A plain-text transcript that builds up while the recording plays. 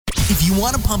If you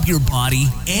want to pump your body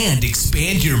and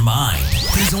expand your mind,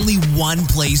 there's only one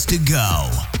place to go.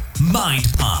 Mind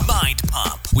Pump. Mind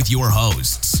Pump with your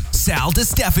hosts, Sal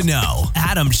DiStefano,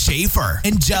 Adam Schafer,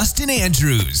 and Justin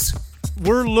Andrews.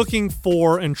 We're looking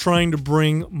for and trying to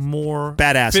bring more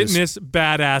fitness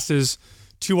badasses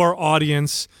to our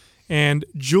audience, and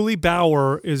Julie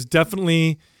Bauer is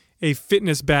definitely a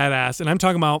fitness badass. And I'm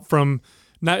talking about from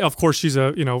not, of course, she was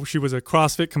a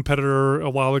CrossFit competitor a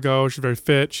while ago. She's very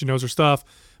fit. She knows her stuff,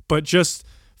 but just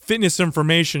fitness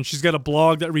information. She's got a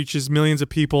blog that reaches millions of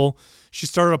people. She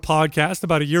started a podcast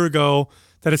about a year ago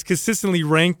that is consistently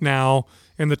ranked now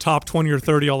in the top 20 or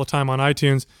 30 all the time on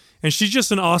iTunes. And she's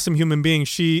just an awesome human being.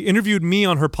 She interviewed me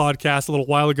on her podcast a little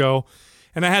while ago,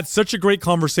 and I had such a great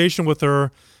conversation with her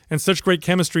and such great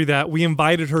chemistry that we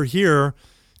invited her here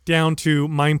down to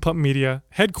Mind Pump Media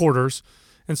headquarters.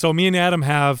 And so me and Adam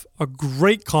have a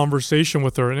great conversation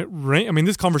with her. And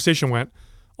this conversation went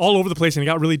all over the place and it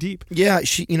got really deep. Yeah,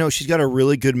 she's got a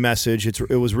really good message.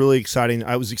 It was really exciting.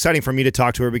 It was exciting for me to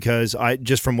talk to her because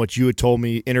just from what you had told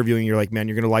me interviewing, you're like, man,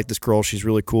 you're going to like this girl. She's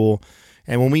really cool.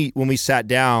 And when we sat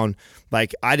down,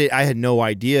 like I had no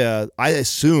idea. I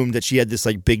assumed that she had this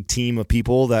like big team of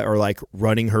people that are like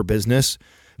running her business,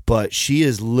 but she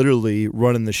is literally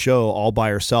running the show all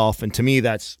by herself. And to me,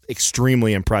 that's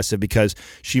extremely impressive because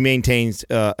she maintains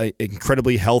an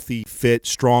incredibly healthy, fit,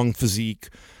 strong physique,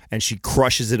 and she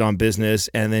crushes it on business.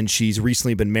 And then she's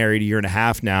recently been married a year and a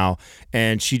half now,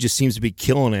 and she just seems to be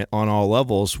killing it on all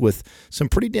levels with some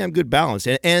pretty damn good balance.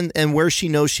 And where she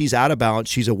knows she's out of balance,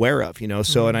 she's aware of, So,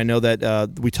 Mm-hmm. And I know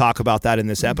that we talk about that in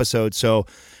this episode. So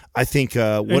I think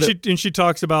she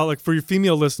talks about, like, for your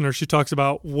female listeners, she talks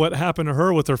about what happened to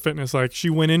her with her fitness. Like, she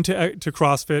went into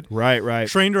CrossFit, right,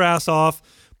 trained her ass off,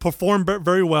 performed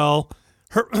very well.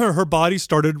 Her body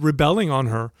started rebelling on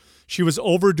her. She was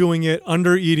overdoing it,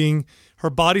 under eating. Her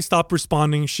body stopped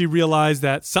responding. She realized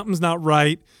that something's not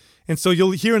right. And so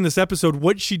you'll hear in this episode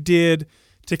what she did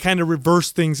to kind of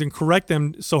reverse things and correct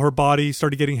them so her body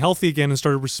started getting healthy again and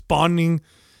started responding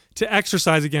to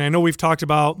exercise again. I know we've talked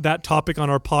about that topic on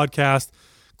our podcast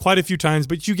quite a few times,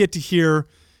 but you get to hear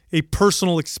a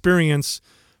personal experience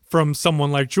from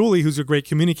someone like Julie, who's a great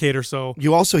communicator. So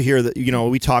you also hear that,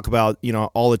 we talk about,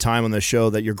 all the time on the show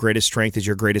that your greatest strength is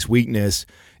your greatest weakness.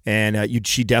 And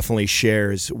she definitely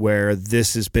shares where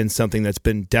this has been something that's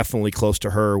been definitely close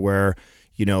to her, where,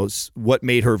 what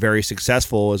made her very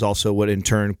successful is also what in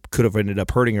turn could have ended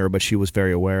up hurting her, but she was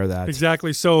very aware of that.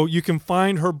 Exactly. So you can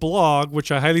find her blog,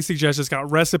 which I highly suggest. It's got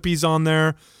recipes on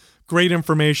there, great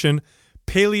information.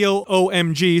 Paleo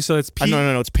OMG, so it's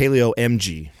No, it's Paleo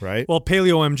MG, right? Well,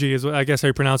 Paleo OMG is, I guess, how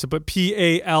you pronounce it, but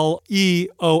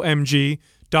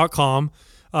PALEOMG.com.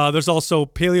 There's also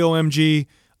Paleo OMG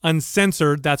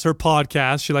Uncensored. That's her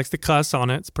podcast. She likes to cuss on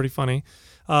it. It's pretty funny.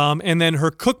 And then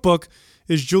her cookbook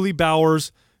is Julie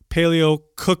Bauer's Paleo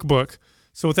Cookbook.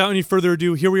 So without any further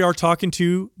ado, here we are talking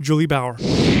to Julie Bauer.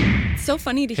 So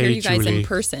funny to hear you guys Julie. in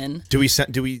person. Do we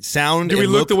sound? Do we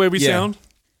look the way we sound?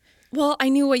 Well, I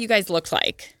knew what you guys looked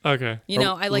like. Okay.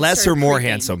 I like less or more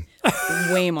handsome.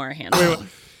 Way more handsome.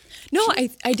 No, I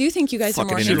do think you guys are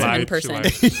more handsome in person. I'm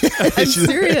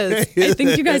serious. I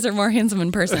think you guys are more handsome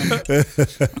in person.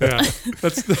 Yeah,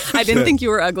 I didn't think you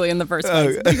were ugly in the first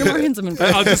place. But you're more handsome in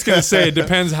person. I was just going to say, it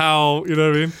depends how, you know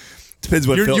what I mean? Depends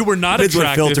what you were not depends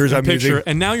attractive what filters in the I'm picture, using.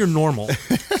 and now you're normal.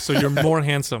 So you're more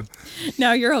handsome.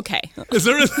 Now you're okay. Is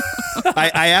there?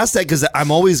 I asked that because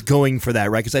I'm always going for that,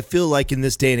 right? Because I feel like in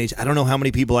this day and age, I don't know how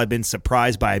many people I've been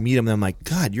surprised by. I meet them and I'm like,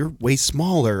 God, you're way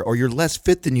smaller, or you're less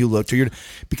fit than you looked, or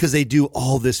because they do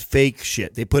all this fake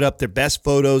shit. They put up their best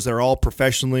photos, they're all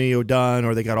professionally done,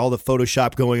 or they got all the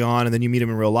Photoshop going on, and then you meet them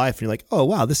in real life and you're like, oh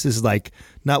wow, this is like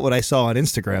not what I saw on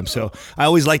Instagram. So I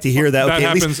always like to hear that. That okay, at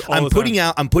happens least all I'm the putting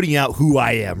time. I'm putting out who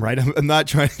I am, right? I'm not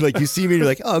trying to, like, you see me and you're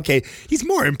like, oh, okay, he's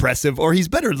more impressive, or he's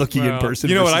better looking in person.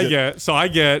 You know what versus I get? So I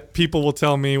get, people will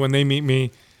tell me when they meet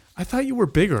me, I thought you were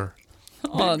bigger.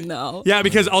 Oh, no. Yeah,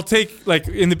 because I'll take, like,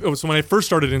 so when I first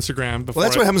started Instagram, before Well,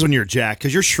 that's what happens when you're jacked,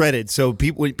 because you're shredded. So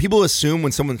people assume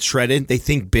when someone's shredded, they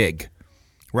think big,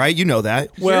 right? You know that.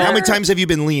 Well- how many times have you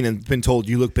been lean and been told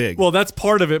you look big? Well, that's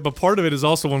part of it, but part of it is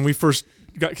also when we first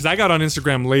got, because I got on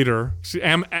Instagram later.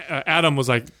 Adam was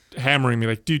like hammering me,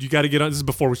 like, dude, you got to get on. This is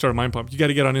before we started Mind Pump. You got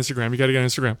to get on Instagram. You got to get on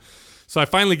Instagram. So I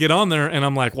finally get on there, and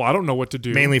I'm like, well, I don't know what to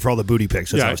do. Mainly for all the booty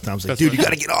pics. That's Yeah, how it's Tom's like, that's dude, right. you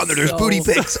got to get on there. There's So booty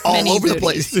pics all many over the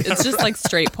booties. place. It's just like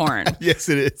straight porn. Yes,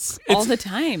 it is. all the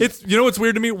time. It's, you know what's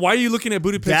weird to me? Why are you looking at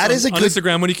booty pics That on, is a on good-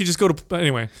 Instagram when you could just go to,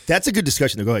 anyway. That's a good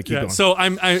discussion. Though. Go ahead, keep going. So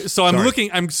I'm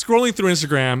scrolling through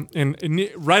Instagram, and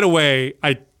right away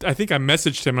I think I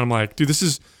messaged him, and I'm like, dude, this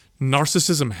is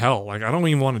narcissism hell. Like, I don't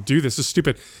even want to do this. It's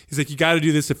stupid. He's like, you got to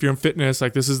do this if you're in fitness.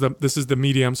 Like, this is the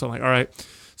medium. So I'm like, all right.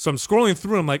 So I'm scrolling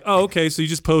through. I'm like, oh, okay. So you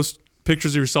just post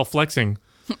pictures of yourself flexing.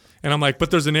 And I'm like, but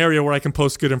there's an area where I can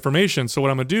post good information. So what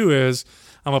I'm going to do is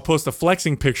I'm going to post a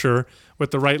flexing picture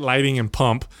with the right lighting and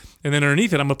pump. And then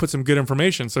underneath it, I'm going to put some good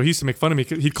information. So he used to make fun of me.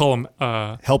 He'd call them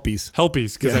helpies.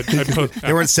 Helpies. Because I'd post.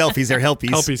 They weren't selfies. They're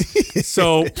helpies. Helpies.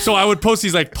 So I would post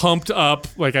these like pumped up,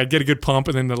 like I'd get a good pump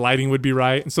and then the lighting would be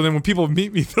right. And so then when people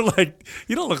meet me, they're like,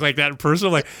 you don't look like that in person.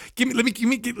 I'm like, let me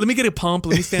get a pump.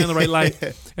 Let me stand in the right light.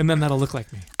 And then that'll look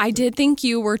like me. I did think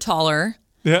you were taller.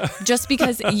 Yeah. Just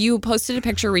because you posted a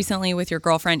picture recently with your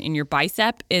girlfriend and your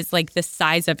bicep is like the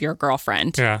size of your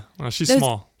girlfriend. Yeah. Well, she's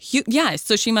small. Yeah.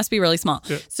 So she must be really small.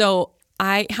 Yeah. So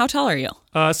how tall are you?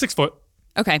 6 foot.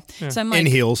 Okay. Yeah. So I'm like, in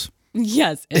heels.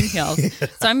 Yes, in heels.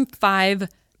 So I'm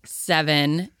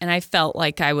 5'7", and I felt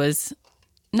like I was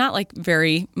not like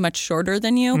very much shorter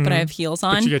than you, but I have heels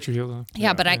on. But you get your heels on.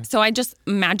 Yeah, but so I just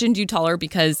imagined you taller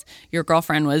because your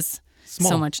girlfriend was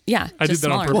small. So much, yeah. I did that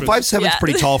smaller. on purpose. Well, 5'7" is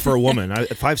pretty tall for a woman.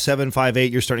 5'7", 5'8",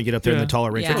 you're starting to get up there in the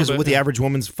taller range. Because what the average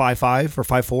woman's 5'5" or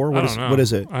 5'4"? What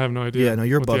is it? I have no idea. Yeah, no,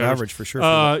 you're above average for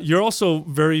sure. You're also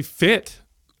very fit.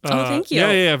 Thank you.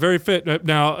 Yeah, very fit.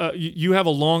 Now, you have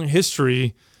a long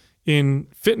history in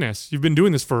fitness. You've been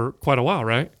doing this for quite a while,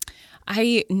 right?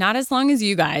 Not as long as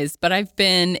you guys, but I've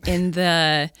been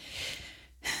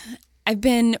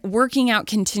working out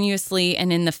continuously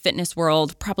and in the fitness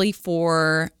world probably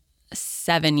for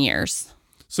 7 years.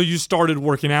 So you started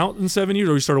working out in 7 years,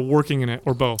 or you started working in it,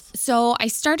 or both? So I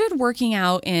started working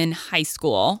out in high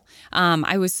school.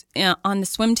 I was on the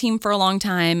swim team for a long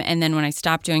time, and then when I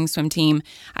stopped doing swim team,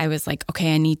 I was like,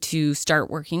 okay, I need to start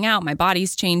working out. My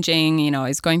body's changing. I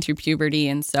was going through puberty,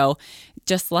 and so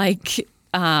just like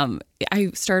I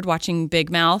started watching Big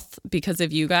Mouth because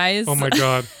of you guys. Oh my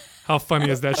God. How funny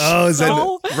is that? Oh, is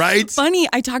that right? Funny.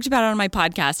 I talked about it on my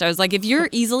podcast. I was like, if you're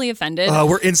easily offended,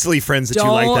 we're instantly friends that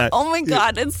you like that. Oh my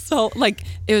God, it's so like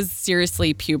it was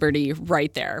seriously puberty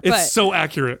right there. It's so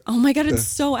accurate. Oh my God, it's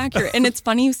so accurate, and it's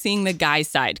funny seeing the guy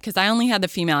side because I only had the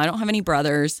female. I don't have any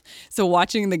brothers, so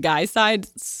watching the guy side,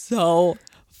 so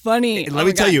funny. Let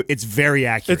me tell you, it's very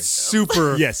accurate. It's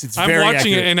super. Yes, it's I'm very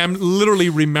watching accurate. it and I'm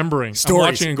literally remembering stories. I'm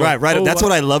watching and going, right. Oh, that's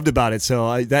what I loved about it.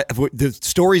 So the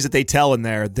stories that they tell in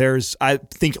there, I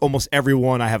think almost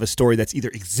everyone I have a story that's either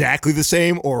exactly the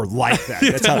same or like that.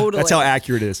 That's how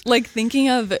accurate it is. Like thinking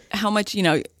of how much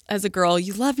as a girl,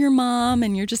 you love your mom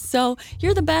and you're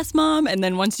the best mom. And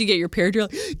then once you get your period, you're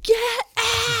like, get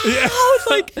out. Yeah.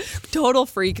 Like total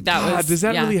freak. Does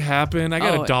that really happen? I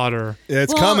got a daughter.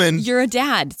 It's coming. You're a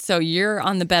dad, so you're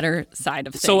on the better side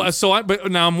of things. But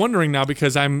now I'm wondering now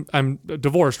because I'm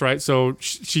divorced, right? So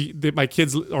my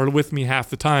kids are with me half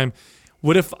the time.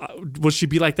 What if will she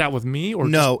be like that with me or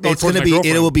no? It's going to be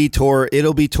it'll be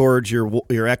towards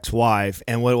your ex-wife,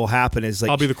 and what will happen is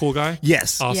like I'll be the cool guy.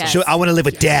 Yes, awesome. Yes. I want to live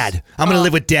with dad. I'm going to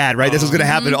live with dad, right? This is going to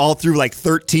happen all through like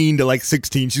 13 to like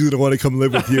 16. She's going to want to come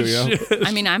live with you.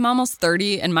 I mean, I'm almost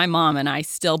 30, and my mom and I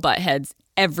still butt heads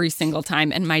every single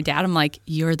time. And my dad, I'm like,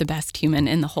 you're the best human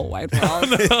in the whole wide world.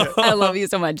 No. I love you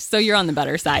so much. So you're on the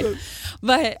better side.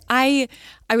 But I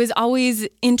was always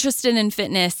interested in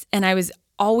fitness, and I was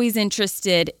always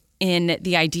interested in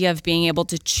the idea of being able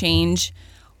to change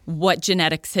what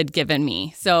genetics had given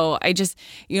me. So I just,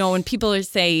 when people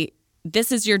say,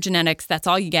 this is your genetics, that's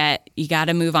all you get, you got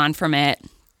to move on from it.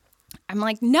 I'm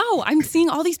like, no, I'm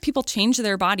seeing all these people change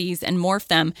their bodies and morph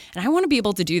them, and I want to be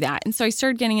able to do that. And so I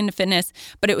started getting into fitness,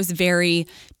 but it was very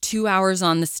 2 hours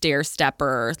on the stair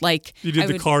stepper. Like you did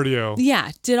the cardio.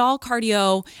 Yeah, did all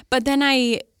cardio. But then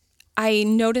I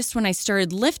noticed when I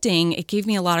started lifting, it gave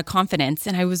me a lot of confidence.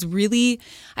 And I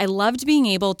loved being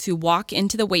able to walk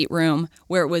into the weight room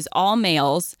where it was all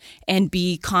males and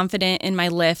be confident in my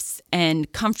lifts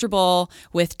and comfortable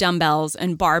with dumbbells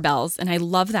and barbells. And I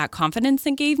love that confidence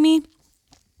it gave me.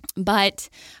 But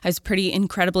I was pretty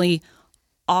incredibly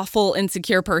awful,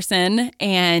 insecure person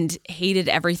and hated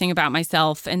everything about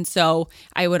myself. And so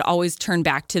I would always turn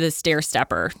back to the stair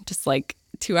stepper, just like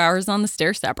 2 hours on the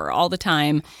stair stepper all the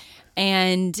time.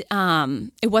 And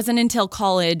it wasn't until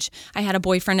college, I had a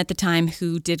boyfriend at the time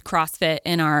who did CrossFit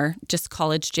in our just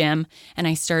college gym. And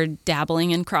I started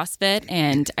dabbling in CrossFit,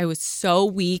 and I was so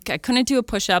weak. I couldn't do a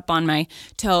push-up on my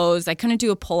toes. I couldn't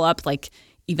do a pull-up, like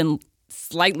even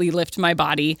slightly lift my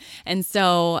body. And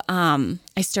so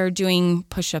I started doing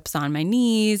push-ups on my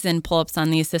knees and pull-ups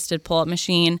on the assisted pull-up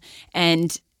machine.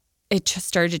 And it just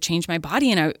started to change my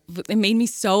body, and it made me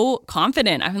so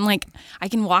confident. I'm like, I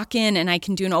can walk in and I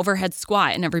can do an overhead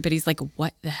squat, and everybody's like,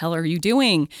 what the hell are you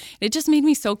doing? It just made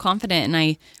me so confident, and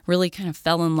I really kind of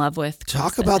fell in love with CrossFit.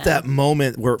 Talk about that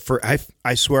moment where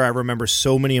I swear I remember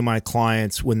so many of my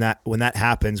clients when that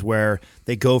happens, where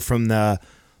they go from the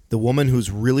woman who's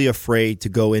really afraid to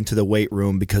go into the weight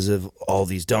room because of all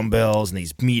these dumbbells and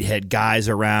these meathead guys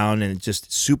around, and it's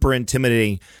just super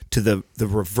intimidating, to the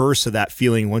reverse of that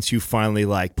feeling once you finally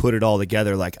like put it all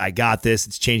together. Like, I got this.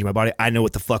 It's changing my body. I know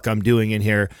what the fuck I'm doing in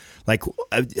here. Like,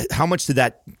 how much did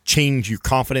that change your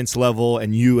confidence level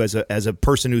and you as a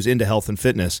person who's into health and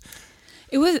fitness?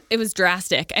 It was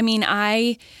drastic. I mean,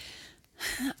 I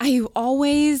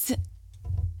was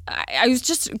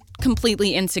just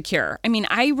completely insecure. I mean,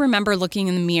 I remember looking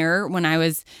in the mirror when I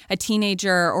was a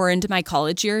teenager or into my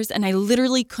college years, and I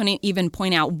literally couldn't even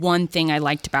point out one thing I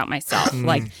liked about myself.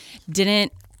 Like,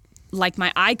 didn't like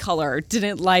my eye color,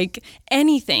 didn't like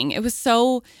anything. It was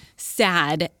so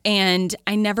sad, and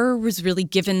I never was really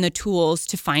given the tools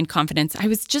to find confidence. I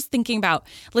was just thinking about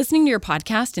listening to your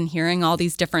podcast and hearing all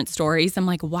these different stories. I'm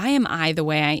like, why am I the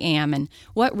way I am, and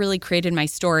what really created my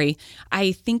story?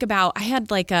 I think about, I had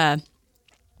like a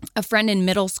friend in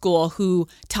middle school who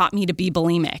taught me to be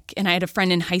bulimic, and I had a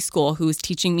friend in high school who was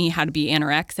teaching me how to be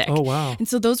anorexic. Oh, wow. And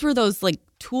so those were those like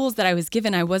tools that I was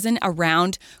given. I wasn't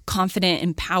around confident,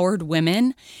 empowered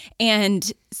women.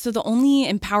 And so the only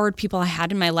empowered people I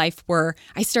had in my life were,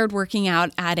 I started working out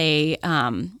at a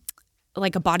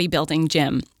bodybuilding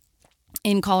gym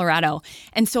in Colorado.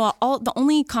 And so the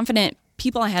only confident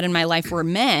people I had in my life were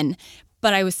men,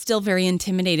 but I was still very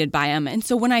intimidated by them. And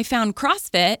so when I found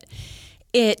CrossFit,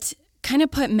 it kind of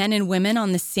put men and women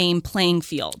on the same playing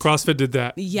field. CrossFit did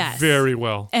that very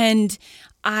well. And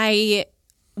I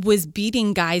was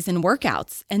beating guys in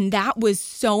workouts, and that was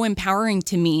so empowering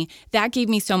to me. That gave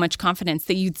me so much confidence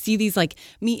that you'd see these like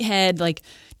meathead, like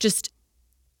just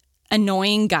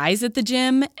annoying guys at the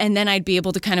gym, and then I'd be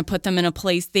able to kind of put them in a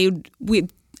place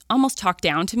we'd almost talk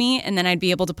down to me, and then I'd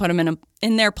be able to put them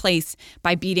in their place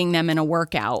by beating them in a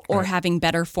workout or having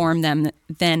better form than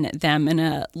them in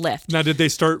a lift. Now, did they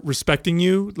start respecting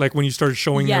you, like when you started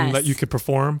showing them that you could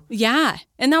perform? Yeah,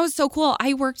 and that was so cool.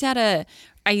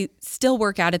 I still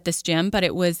work out at this gym, but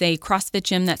it was a CrossFit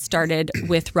gym that started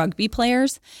with rugby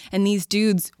players. And these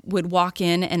dudes would walk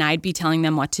in and I'd be telling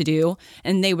them what to do,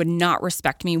 and they would not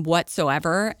respect me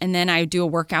whatsoever. And then I'd do a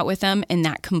workout with them, and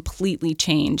that completely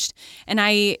changed. And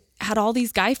I had all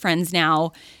these guy friends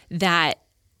now that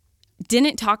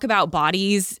didn't talk about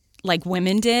bodies like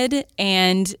women did.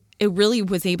 And it really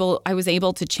I was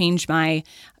able to change my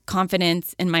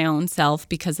confidence in my own self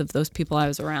because of those people I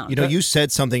was around. You know, you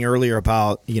said something earlier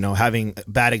about, having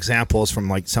bad examples from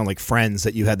sound like friends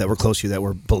that you had that were close to you that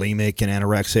were bulimic and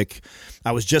anorexic.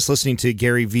 I was just listening to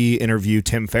Gary Vee interview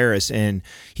Tim Ferriss, and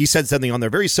he said something on there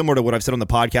very similar to what I've said on the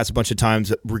podcast a bunch of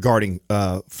times regarding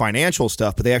financial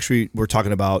stuff, but they actually were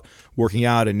talking about working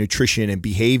out and nutrition and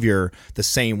behavior the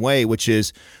same way, which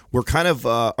is we're kind of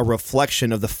a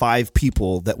reflection of the 5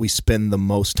 people that we spend the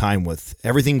most time with.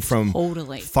 Everything from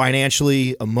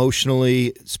financially,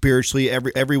 emotionally, spiritually,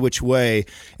 every which way.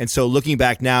 And so looking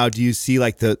back now, do you see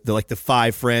like the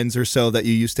 5 friends or so that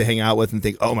you used to hang out with and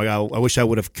think, oh my God, I wish I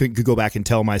could go back and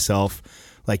tell myself,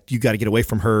 like, you got to get away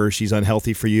from her. She's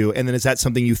unhealthy for you. And then is that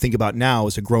something you think about now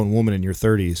as a grown woman in your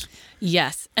 30s?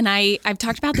 Yes. And I've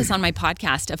talked about this on my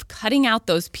podcast of cutting out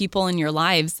those people in your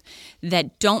lives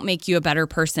that don't make you a better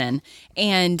person.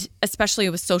 And especially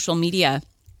with social media,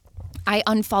 I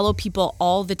unfollow people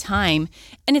all the time,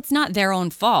 and it's not their own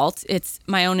fault. It's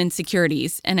my own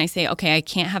insecurities. And I say, okay, I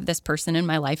can't have this person in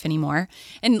my life anymore.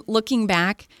 And looking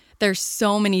back, there's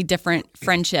so many different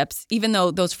friendships, even though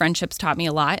those friendships taught me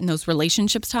a lot and those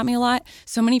relationships taught me a lot,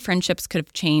 so many friendships could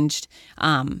have changed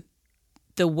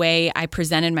the way I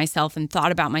presented myself and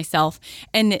thought about myself.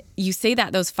 And you say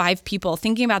that those 5 people,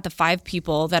 thinking about the 5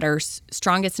 people that are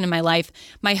strongest in my life,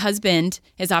 my husband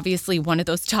is obviously one of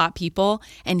those top people.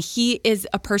 And he is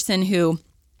a person who,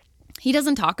 he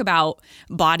doesn't talk about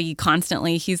body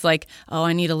constantly. He's like, oh,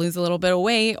 I need to lose a little bit of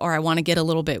weight, or I want to get a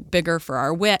little bit bigger for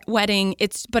our wedding.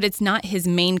 But it's not his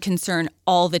main concern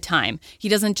all the time. He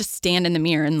doesn't just stand in the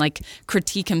mirror and like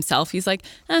critique himself. He's like,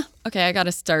 okay, I got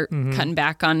to start cutting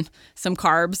back on some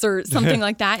carbs or something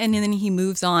like that. And then he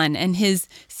moves on. And his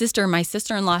sister, my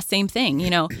sister-in-law, same thing.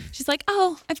 She's like,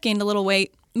 oh, I've gained a little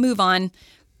weight, move on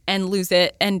and lose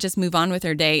it and just move on with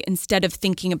their day instead of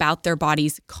thinking about their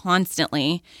bodies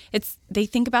constantly. They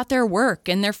think about their work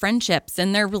and their friendships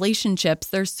and their relationships.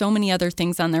 There's so many other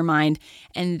things on their mind,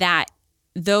 and that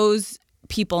those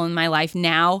people in my life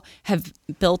now have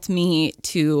built me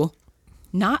to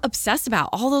not obsess about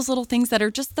all those little things that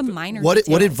are just the minor What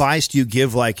details. advice do you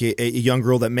give like a young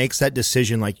girl that makes that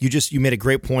decision? Like you made a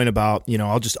great point about,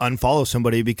 I'll just unfollow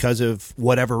somebody because of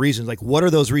whatever reasons. Like, what are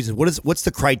those reasons? What's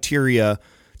the criteria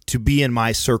to be in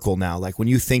my circle now? Like, when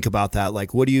you think about that,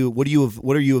 like, what are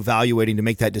you evaluating to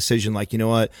make that decision? Like, you know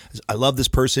what, I love this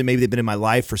person. Maybe they've been in my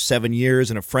life for 7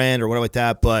 years and a friend or whatever like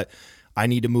that, but I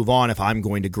need to move on if I'm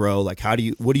going to grow. Like,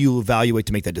 what do you evaluate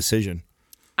to make that decision?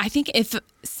 I think if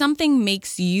something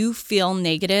makes you feel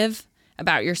negative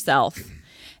about yourself,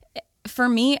 for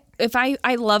me, if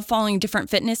I love following different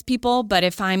fitness people, but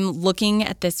if I'm looking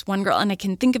at this one girl, and I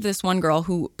can think of this one girl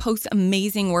who posts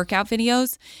amazing workout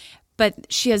videos, but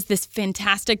she has this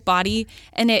fantastic body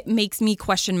and it makes me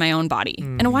question my own body.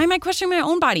 And why am I questioning my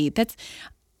own body?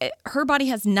 Her body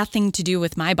has nothing to do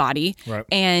with my body. Right.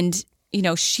 And,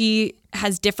 she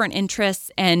has different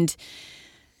interests, and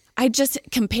I just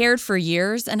compared for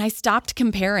years and I stopped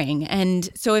comparing. And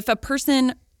so if a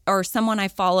person or someone I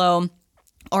follow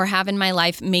or have in my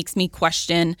life makes me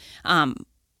question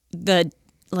the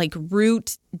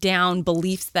root down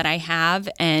beliefs that I have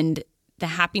and the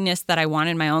happiness that I want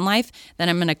in my own life, then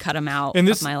I'm going to cut them out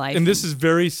of my life. And this is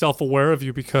very self-aware of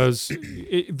you, because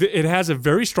it has a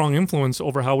very strong influence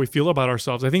over how we feel about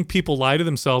ourselves. I think people lie to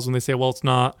themselves when they say, well,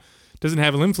 doesn't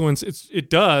have an influence. It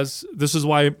does. This is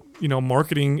why,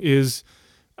 marketing is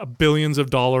a billions of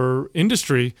dollar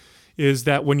industry, is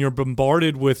that when you're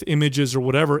bombarded with images or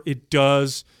whatever, it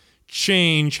does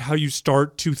change how you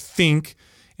start to think,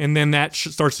 and then that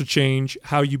starts to change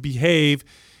how you behave,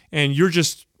 and you're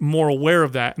just more aware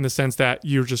of that in the sense that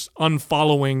you're just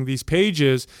unfollowing these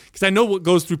pages. Because I know what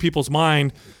goes through people's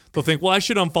mind. They'll think, well, I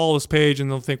should unfollow this page, and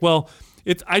they'll think, well,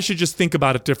 I should just think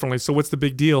about it differently, so what's the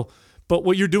big deal? But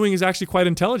what you're doing is actually quite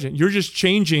intelligent. You're just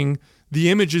changing the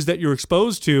images that you're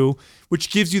exposed to,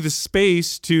 which gives you the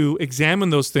space to examine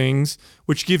those things,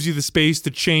 which gives you the space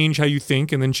to change how you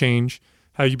think and then change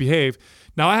how you behave.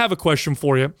 Now, I have a question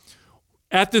for you.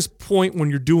 At this point when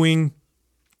you're doing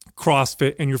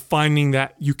CrossFit and you're finding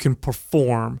that you can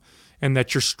perform and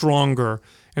that you're stronger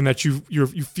and that you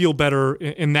feel better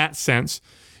in that sense,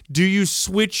 do you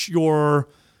switch your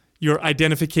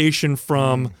identification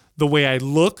from the way I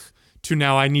look to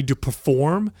now I need to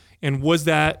perform? And was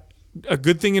that a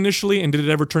good thing initially, and did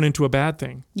it ever turn into a bad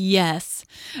thing? Yes,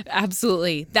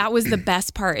 absolutely. That was the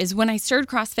best part, is when I started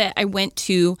CrossFit, I went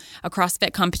to a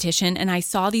CrossFit competition and I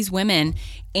saw these women,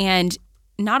 and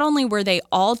not only were they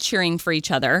all cheering for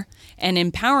each other and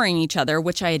empowering each other,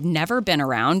 which I had never been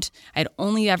around. I'd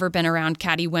only ever been around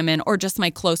catty women or just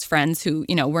my close friends who,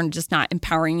 were just not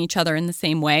empowering each other in the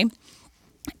same way.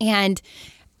 And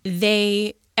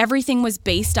everything was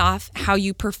based off how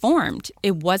you performed.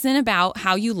 It wasn't about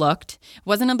how you looked. It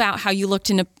wasn't about how you looked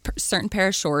in a certain pair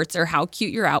of shorts or how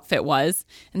cute your outfit was.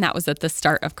 And that was at the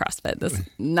start of CrossFit. This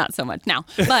not so much now.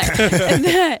 But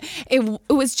it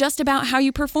was just about how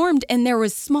you performed. And there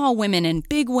was small women and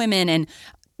big women and,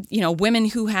 women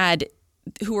who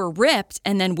were ripped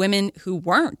and then women who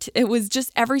weren't. It was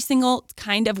just every single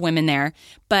kind of women there.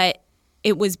 But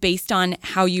it was based on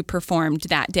how you performed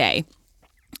that day.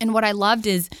 And what I loved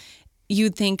is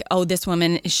you'd think, oh, this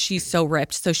woman, she's so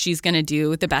ripped, so she's going to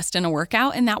do the best in a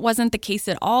workout. And that wasn't the case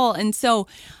at all. And so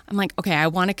I'm like, okay, I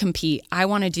want to compete. I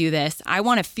want to do this. I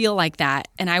want to feel like that.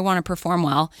 And I want to perform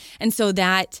well. And so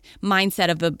that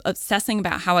mindset of obsessing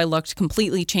about how I looked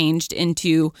completely changed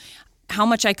into how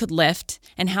much I could lift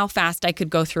and how fast I could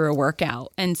go through a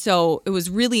workout. And so I was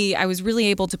really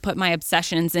able to put my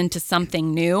obsessions into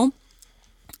something new.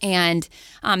 And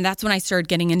that's when I started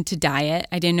getting into diet.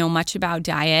 I didn't know much about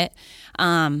diet,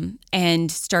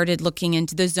 and started looking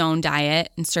into the Zone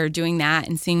diet and started doing that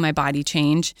and seeing my body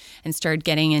change, and started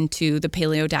getting into the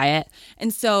paleo diet.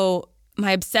 And so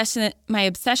my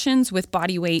obsessions with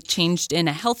body weight changed in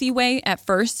a healthy way at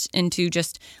first into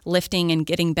just lifting and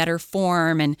getting better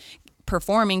form and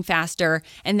performing faster.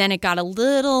 And then it got a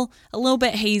little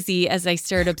bit hazy as I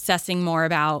started obsessing more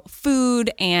about food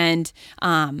and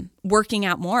working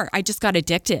out more. I just got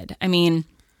addicted. I mean,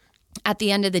 at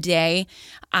the end of the day,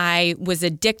 I was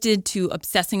addicted to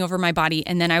obsessing over my body,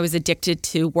 and then I was addicted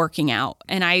to working out.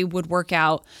 And I would work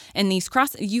out, and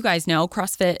you guys know,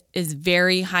 CrossFit is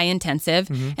very high intensive.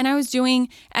 Mm-hmm. And I was doing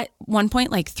at one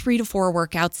point like 3 to 4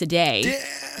 workouts a day. Damn.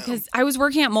 Because I was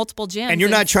working at multiple gyms. And you're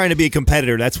not trying to be a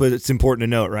competitor. That's what it's important to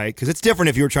note, right? Because it's different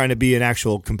if you were trying to be an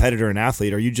actual competitor and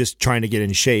athlete. Or you just trying to get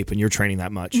in shape and you're training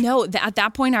that much? No, at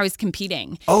that point I was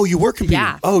competing. Oh, you were competing?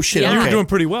 Yeah. Oh, shit. Yeah. You were doing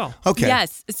pretty well. Okay.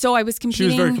 Yes. So I was competing.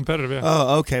 She was very competitive, yeah.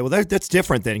 Oh, okay. Well, that's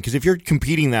different then, because if you're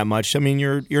competing that much, I mean,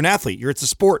 you're an athlete. It's a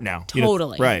sport now.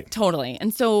 Totally. Right. Totally.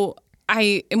 And so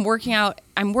I am working out.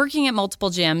 I'm working at multiple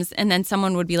gyms, and then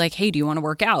someone would be like, "Hey, do you want to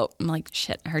work out?" I'm like,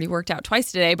 "Shit, I already worked out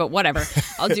twice today, but whatever.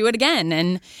 I'll do it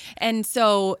again." And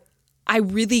so I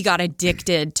really got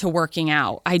addicted to working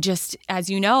out. I just, as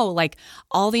you know, like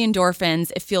all the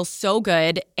endorphins, it feels so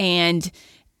good, and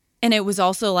it was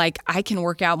also like, I can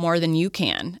work out more than you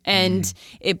can. And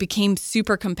it became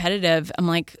super competitive. I'm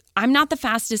like, I'm not the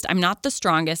fastest. I'm not the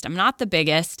strongest. I'm not the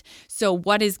biggest. So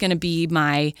what is going to be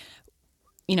my,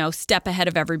 step ahead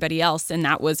of everybody else? And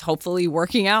that was hopefully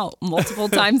working out multiple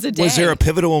times a day. Was there a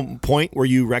pivotal point where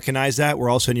you recognized that, where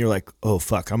all of a sudden you're like, oh,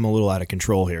 fuck, I'm a little out of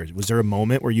control here? Was there a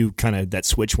moment where you kind of, that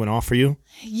switch went off for you?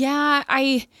 Yeah,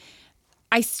 I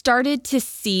started to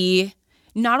see,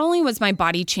 not only was my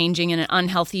body changing in an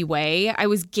unhealthy way, I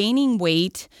was gaining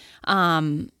weight.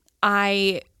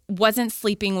 I wasn't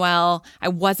sleeping well. I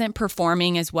wasn't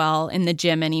performing as well in the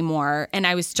gym anymore. And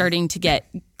I was starting to get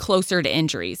closer to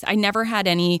injuries. I never had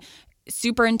any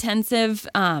super intensive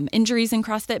injuries in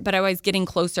CrossFit, but I was getting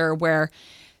closer where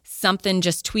something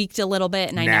just tweaked a little bit,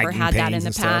 and I never had that in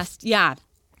the past. Yeah.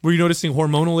 Were you noticing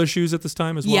hormonal issues at this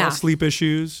time as well? Yeah. Sleep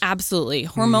issues? Absolutely.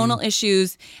 Hormonal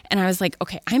issues. And I was like,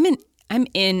 okay, I'm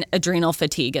in adrenal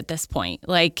fatigue at this point.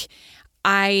 Like,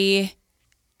 I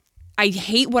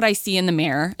hate what I see in the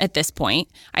mirror at this point.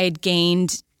 I had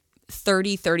gained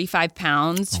 35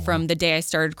 pounds from the day I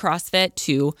started CrossFit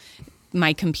to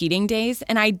my competing days,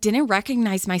 and I didn't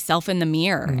recognize myself in the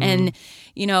mirror. And,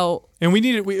 And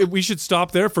we should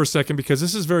stop there for a second, because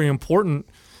this is very important.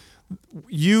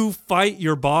 You fight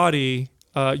your body.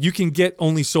 You can get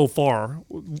only so far.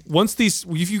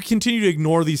 If you continue to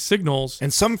ignore these signals,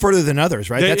 and some further than others,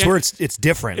 right? That's where it's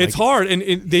different. It's hard,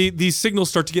 and these signals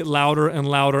start to get louder and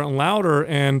louder and louder.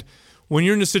 And when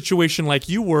you're in a situation like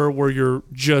you were, where you're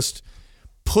just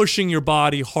pushing your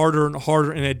body harder and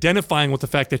harder, and identifying with the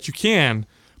fact that you can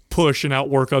push and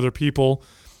outwork other people,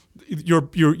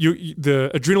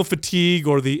 the adrenal fatigue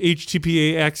or the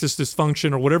HTPA axis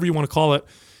dysfunction or whatever you want to call it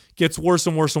gets worse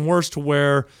and worse and worse, to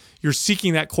where you're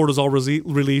seeking that cortisol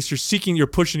release. You're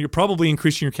pushing, you're probably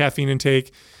increasing your caffeine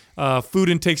intake. Food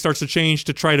intake starts to change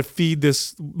to try to feed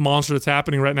this monster that's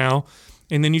happening right now.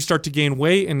 And then you start to gain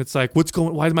weight, and it's like,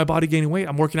 why is my body gaining weight?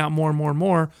 I'm working out more and more and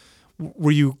more.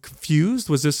 Were you confused?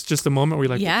 Was this just a moment where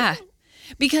you're like, yeah,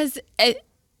 because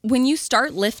when you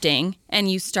start lifting and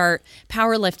you start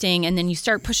powerlifting, and then you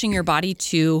start pushing your body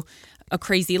to a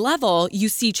crazy level, you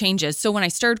see changes. So when I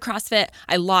started CrossFit,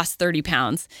 I lost 30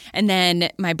 pounds, and then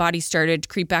my body started to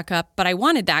creep back up. But I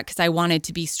wanted that because I wanted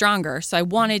to be stronger. So I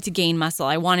wanted to gain muscle.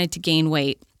 I wanted to gain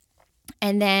weight.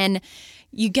 And then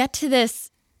I got to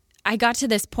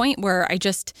this point where I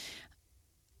just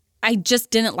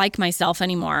didn't like myself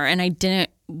anymore, and I didn't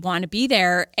want to be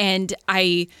there. And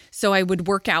so I would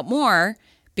work out more,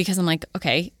 because I'm like,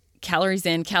 okay, calories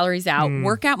in, calories out,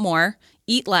 work out more,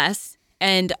 eat less,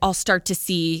 and I'll start to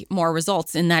see more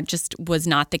results. And that just was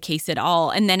not the case at all.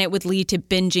 And then it would lead to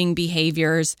binging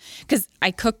behaviors, because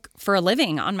I cook for a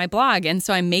living on my blog. And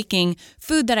so I'm making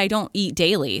food that I don't eat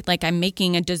daily. Like, I'm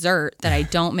making a dessert that I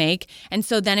don't make. And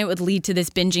so then it would lead to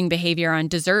this binging behavior on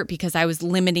dessert, because I was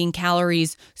limiting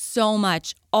calories so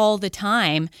much all the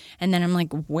time. And then I'm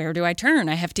like, where do I turn?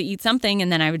 I have to eat something.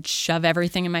 And then I would shove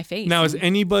everything in my face. Now, is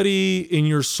anybody in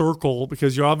your circle,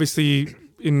 because you're obviously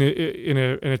in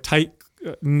a tight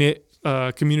knit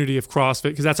community of CrossFit,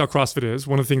 because that's how CrossFit is.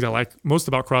 One of the things I like most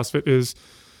about CrossFit is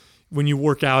when you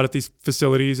work out at these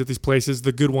facilities, at these places,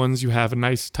 the good ones, you have a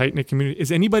nice tight knit community.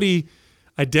 Is anybody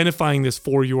identifying this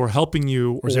for you or helping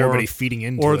you? Or is everybody feeding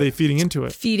into it? Or are they feeding into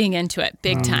it? Feeding into it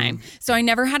big time. So I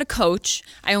never had a coach.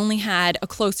 I only had a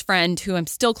close friend who I'm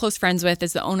still close friends with,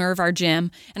 is the owner of our gym.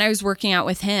 And I was working out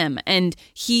with him. And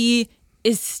he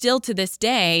is still, to this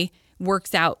day,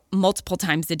 works out multiple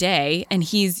times a day, and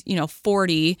he's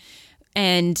 40,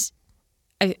 and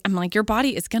I'm like, your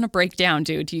body is gonna break down,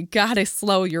 dude. You gotta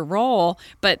slow your roll.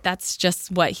 But that's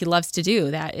just what he loves to do.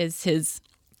 That is his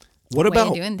way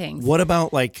of doing things. What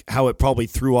about like how it probably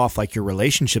threw off like your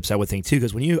relationships? I would think too,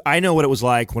 because I know what it was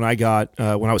like when I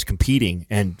was competing,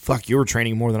 and fuck, you were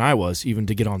training more than I was even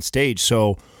to get on stage.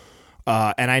 So.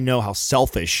 And I know how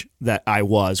selfish that I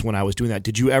was when I was doing that.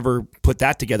 Did you ever put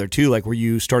that together too? Like, were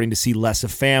you starting to see less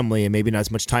of family and maybe not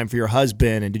as much time for your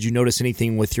husband? And did you notice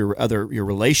anything with your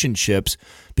relationships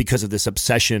because of this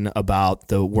obsession about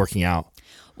the working out?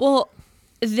 Well,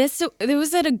 it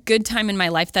was at a good time in my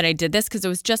life that I did this, because I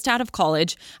was just out of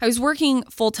college. I was working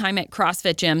full time at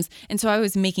CrossFit gyms, and so I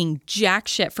was making jack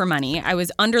shit for money. I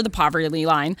was under the poverty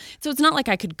line, so it's not like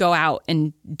I could go out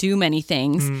and do many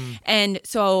things. And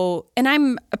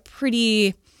I'm a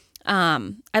pretty,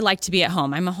 I like to be at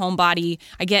home. I'm a homebody.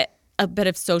 I get a bit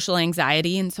of social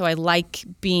anxiety, and so I like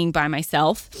being by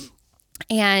myself.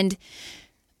 And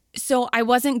so I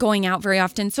wasn't going out very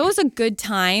often. So it was a good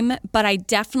time, but I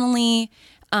definitely,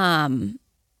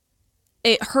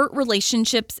 it hurt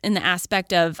relationships in the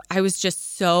aspect of I was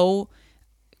just so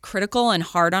critical and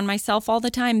hard on myself all the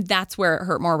time. That's where it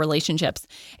hurt more relationships.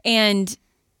 And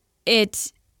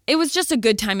it was just a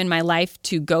good time in my life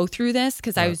to go through this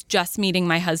because I was just meeting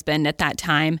my husband at that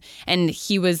time, and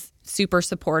he was super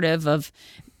supportive of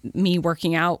me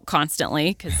working out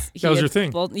constantly because that was your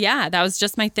thing. Well, yeah, that was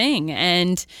just my thing.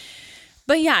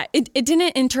 But yeah, it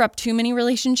didn't interrupt too many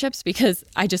relationships because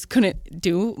I just couldn't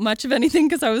do much of anything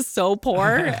because I was so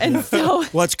poor. And so,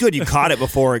 well, it's good you caught it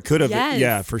before it could have. Yes.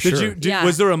 Yeah, for sure.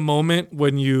 Was there a moment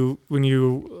when you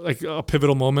like a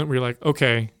pivotal moment where you're like,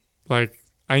 okay, like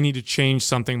I need to change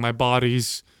something. My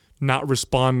body's not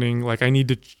responding. Like I need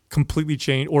to completely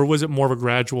change, or was it more of a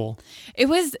gradual? It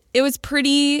was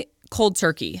pretty cold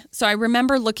turkey. So I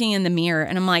remember looking in the mirror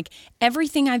and I'm like,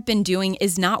 everything I've been doing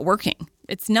is not working.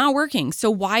 It's not working.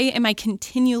 So why am I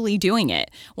continually doing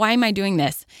it? Why am I doing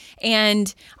this?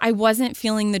 And I wasn't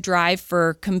feeling the drive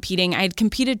for competing. I had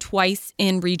competed twice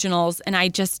in regionals and I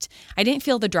didn't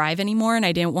feel the drive anymore, and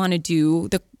I didn't want to do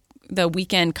the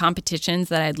weekend competitions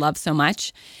that I'd love so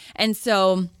much. And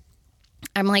so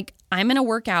I'm like, I'm going to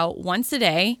work out once a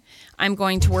day. I'm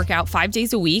going to work out 5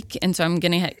 days a week. And so I'm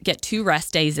going to get 2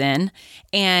 rest days in,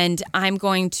 and I'm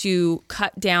going to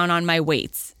cut down on my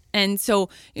weights. And so,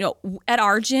 at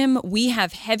our gym, we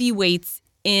have heavy weights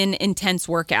in intense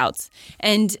workouts.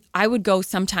 And I would go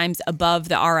sometimes above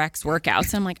the RX workouts.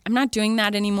 And I'm like, I'm not doing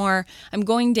that anymore. I'm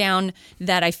going down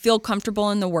that I feel comfortable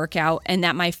in the workout and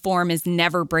that my form is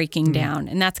never breaking down.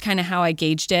 And that's kind of how I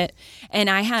gauged it. And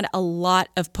I had a lot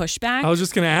of pushback. I was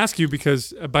just going to ask you,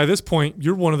 because by this point,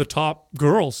 you're one of the top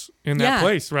girls in that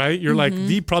place, right? You're like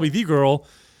probably the girl.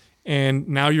 And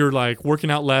now you're like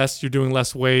working out less, you're doing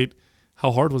less weight.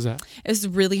 How hard was that? It was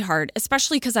really hard,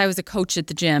 especially because I was a coach at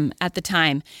the gym at the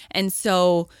time. And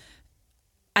so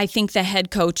I think the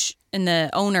head coach and the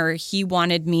owner, he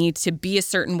wanted me to be a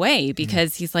certain way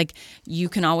because he's like, you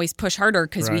can always push harder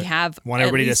because we have... Want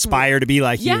everybody to aspire to be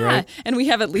like you, right? And we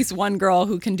have at least one girl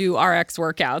who can do RX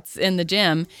workouts in the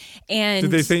gym. And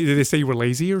Did they say you were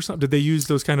lazy or something? Did they use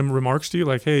those kind of remarks to you?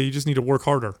 Like, hey, you just need to work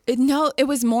harder? No, it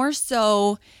was more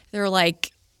so they're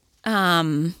like...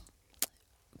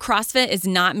 CrossFit is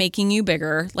not making you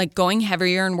bigger. Like going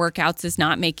heavier in workouts is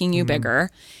not making you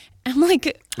bigger. I'm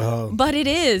like, but it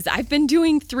is. I've been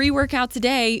doing 3 workouts a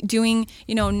day, doing,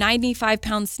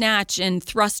 95-pound snatch and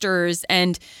thrusters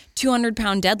and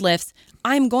 200-pound deadlifts.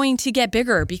 I'm going to get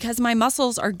bigger because my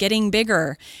muscles are getting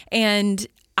bigger. And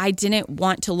I didn't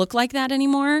want to look like that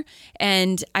anymore.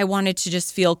 And I wanted to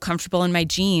just feel comfortable in my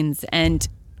jeans and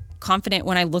confident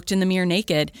when I looked in the mirror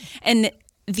naked. And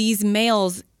these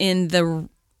males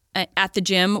at the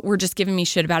gym were just giving me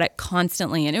shit about it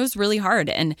constantly. And it was really hard.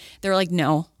 And they're like,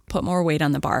 no, put more weight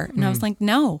on the bar. And I was like,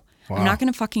 no, I'm not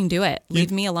going to fucking do it.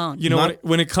 Leave me alone.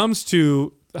 When it comes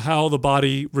to how the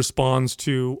body responds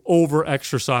to over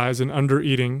exercise and under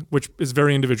eating, which is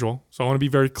very individual. So I want to be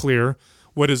very clear.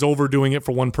 What is overdoing it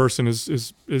for one person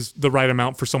is the right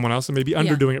amount for someone else, and maybe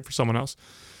underdoing it for someone else.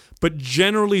 But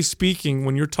generally speaking,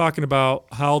 when you're talking about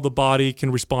how the body can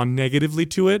respond negatively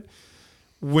to it,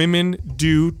 women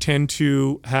do tend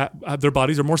to have their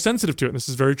bodies are more sensitive to it. And this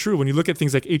is very true. When you look at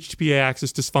things like HPA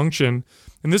axis dysfunction,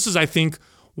 and this is, I think,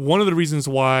 one of the reasons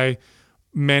why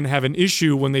men have an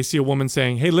issue when they see a woman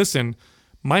saying, hey, listen,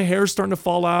 my hair's starting to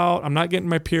fall out. I'm not getting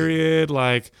my period.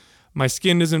 Like, my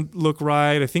skin doesn't look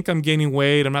right. I think I'm gaining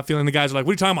weight. I'm not feeling. The guys are like,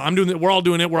 what are you talking about? I'm doing it. We're all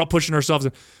doing it. We're all pushing ourselves.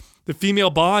 The female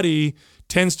body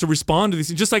tends to respond to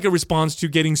these, just like it responds to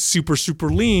getting super, super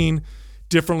lean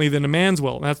differently than a man's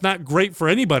will. And that's not great for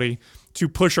anybody to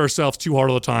push ourselves too hard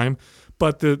all the time.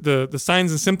 But the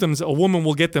signs and symptoms, a woman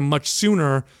will get them much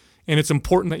sooner, and it's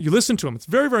important that you listen to them. It's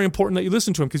very, very important that you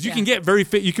listen to them because you can get very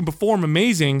fit, you can perform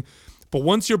amazing, but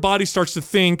once your body starts to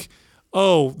think,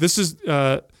 oh,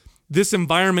 this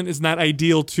environment is not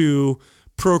ideal to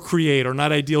procreate or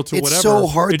not ideal to whatever. It's so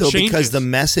hard though because the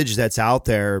message that's out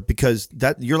there, because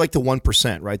that you're like the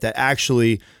 1%, right? That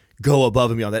actually go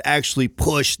above and beyond, that actually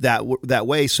push that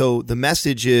way. So the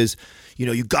message is,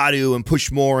 you got to and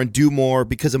push more and do more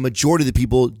because a majority of the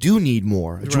people do need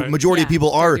more. A majority of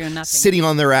people are sitting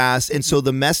on their ass. And so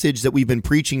the message that we've been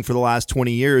preaching for the last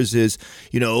 20 years is,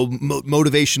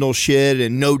 motivational shit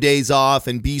and no days off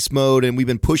and beast mode. And we've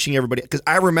been pushing everybody. Because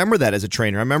I remember that as a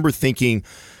trainer. I remember thinking,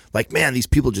 like, man, these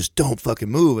people just don't fucking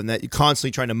move, and that you're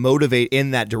constantly trying to motivate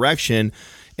in that direction.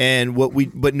 And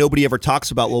but nobody ever talks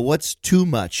about, well, what's too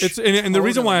much? And the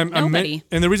reason why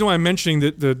I'm mentioning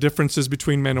the differences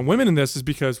between men and women in this is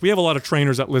because we have a lot of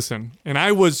trainers that listen, and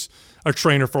I was a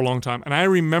trainer for a long time, and I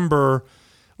remember,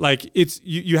 like,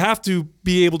 you have to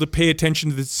be able to pay attention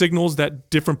to the signals that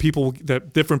different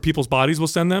people's bodies will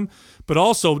send them, but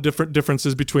also different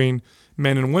differences between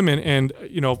men and women. And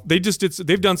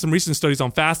they've done some recent studies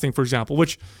on fasting, for example,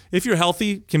 which, if you're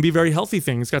healthy, can be a very healthy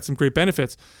thing. It's got some great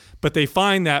benefits. But they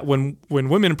find that when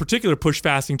women in particular push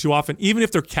fasting too often, even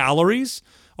if their calories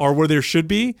are where they should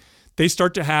be, they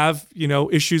start to have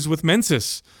issues with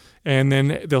menses. And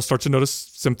then they'll start to notice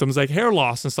symptoms like hair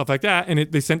loss and stuff like that.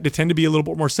 And they tend to be a little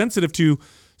bit more sensitive to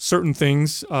certain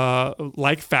things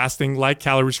like fasting, like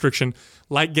calorie restriction,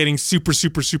 like getting super,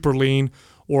 super, super lean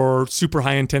or super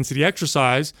high intensity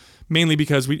exercise, mainly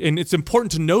because and it's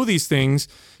important to know these things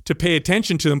to pay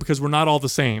attention to them, because we're not all the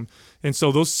same. And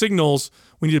so those signals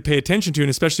we need to pay attention to, and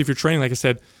especially if you're training, like I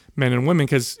said, men and women,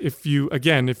 because if you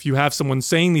have someone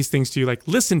saying these things to you, like,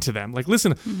 listen to them, like,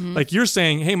 listen, like you're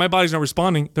saying, hey, my body's not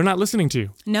responding. They're not listening to you.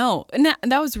 No. And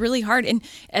that was really hard. And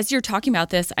as you're talking about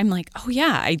this, I'm like, oh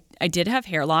yeah, I did have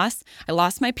hair loss. I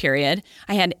lost my period.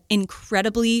 I had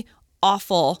incredibly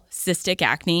awful cystic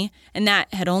acne. And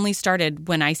that had only started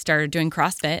when I started doing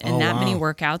CrossFit and many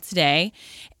workouts a day.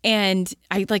 And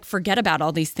I forget about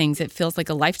all these things. It feels like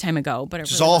a lifetime ago, but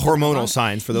it's all hormonal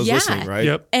signs for those listening, right?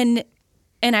 Yep.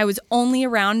 And I was only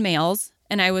around males,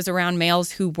 and I was around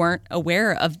males who weren't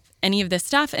aware of any of this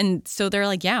stuff. And so they're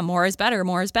like, yeah, more is better,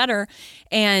 more is better.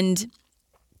 And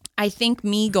I think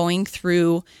me going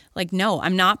through, like, no,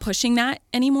 I'm not pushing that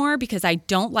anymore because I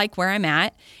don't like where I'm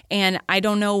at. And I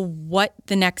don't know what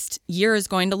the next year is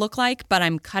going to look like, but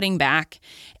I'm cutting back.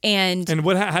 And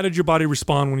how did your body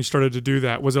respond when you started to do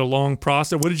that? Was it a long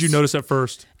process? What did you notice at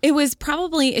first? It was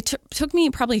took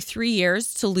me probably 3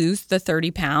 years to lose the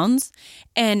 30 pounds.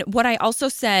 And what I also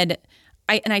said,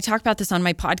 I talk about this on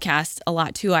my podcast a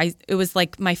lot too. It was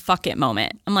like my fuck it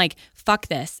moment. I'm like, fuck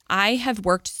this. I have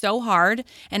worked so hard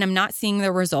and I'm not seeing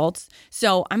the results.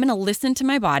 So I'm going to listen to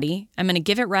my body. I'm going to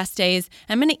give it rest days.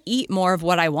 I'm going to eat more of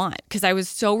what I want, because I was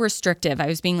so restrictive. I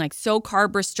was being like so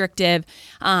carb restrictive.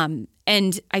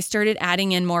 And I started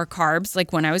adding in more carbs,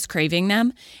 like when I was craving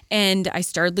them, and I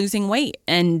started losing weight.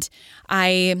 And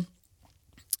I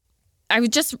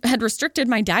just had restricted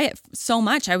my diet so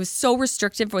much. I was so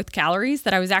restrictive with calories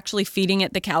that I was actually feeding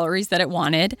it the calories that it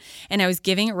wanted. And I was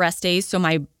giving it rest days so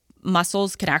my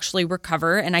muscles could actually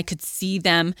recover and I could see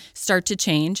them start to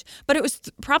change. But it was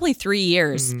probably 3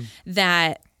 years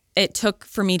that it took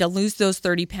for me to lose those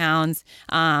 30 pounds,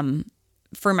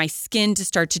 for my skin to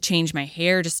start to change, my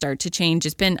hair to start to change.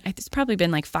 It's probably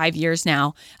been like 5 years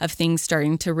now of things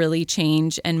starting to really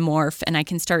change and morph. And I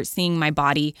can start seeing my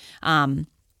body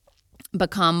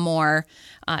become more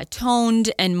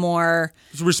toned and more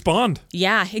respond.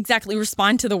 Yeah, exactly.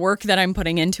 Respond to the work that I'm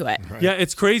putting into it. Right. Yeah,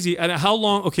 it's crazy. And how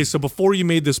long? Okay, so before you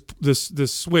made this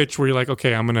switch where you're like,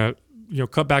 okay, I'm gonna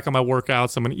cut back on my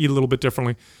workouts. I'm gonna eat a little bit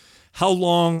differently. How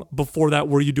long before that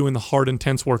were you doing the hard,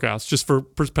 intense workouts? Just for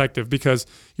perspective, because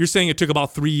you're saying it took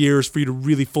about 3 years for you to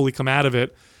really fully come out of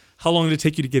it. How long did it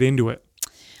take you to get into it?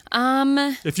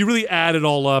 If you really add it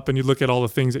all up and you look at all the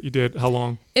things that you did, how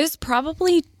long? It was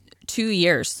probably 2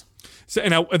 years. So,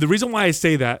 and the reason why I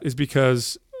say that is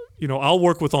because, I'll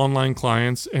work with online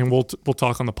clients and we'll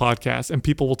talk on the podcast, and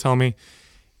people will tell me,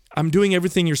 I'm doing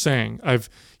everything you're saying. I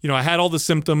had all the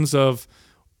symptoms of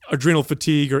adrenal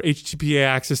fatigue or HPA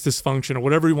axis dysfunction or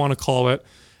whatever you want to call it.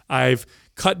 I've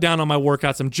cut down on my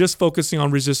workouts. I'm just focusing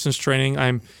on resistance training.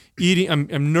 I'm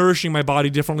nourishing my body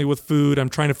differently with food. I'm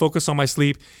trying to focus on my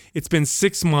sleep. It's been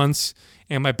 6 months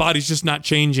and my body's just not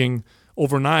changing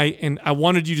overnight. And I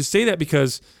wanted you to say that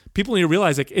because people need to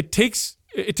realize, like, it takes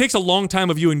a long time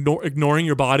of you ignoring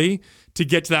your body to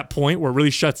get to that point where it really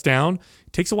shuts down.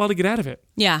 It takes a while to get out of it.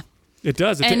 Yeah. It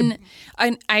does. And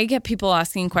I get people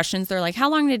asking questions. They're like, how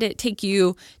long did it take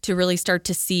you to really start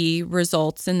to see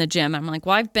results in the gym? I'm like,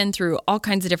 well, I've been through all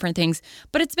kinds of different things,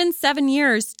 but it's been 7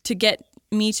 years to get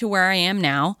me to where I am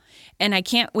now. And I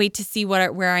can't wait to see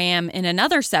where I am in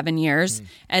another 7 years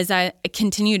as I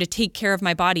continue to take care of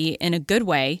my body in a good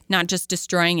way, not just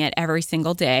destroying it every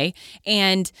single day.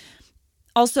 And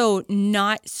also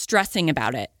not stressing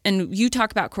about it. And you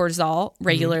talk about cortisol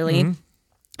regularly. Mm-hmm.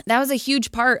 That was a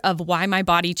huge part of why my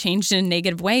body changed in a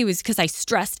negative way, was because I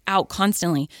stressed out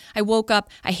constantly. I woke up,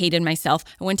 I hated myself.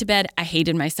 I went to bed, I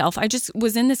hated myself. I just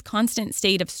was in this constant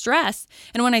state of stress.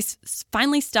 And when I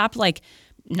finally stopped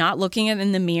not looking at it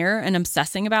in the mirror and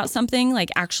obsessing about something,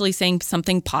 like actually saying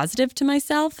something positive to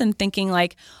myself and thinking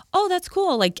like, oh, that's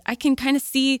cool. Like I can kind of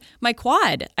see my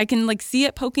quad. I can like see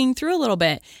it poking through a little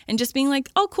bit and just being like,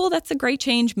 oh, cool. That's a great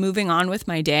change. Moving on with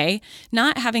my day.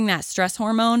 Not having that stress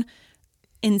hormone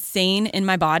insane in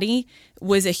my body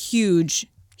was a huge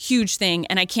thing,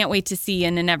 and I can't wait to see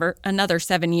in another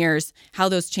 7 years how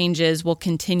those changes will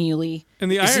continually. And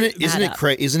the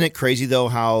isn't it crazy though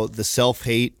how the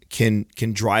self-hate can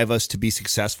drive us to be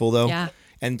successful though? Yeah.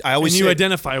 And I always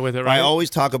identify with it, right? I always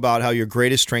talk about how your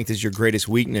greatest strength is your greatest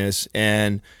weakness,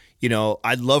 and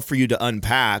I'd love for you to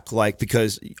unpack, like,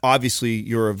 because obviously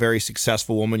you're a very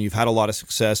successful woman. You've had a lot of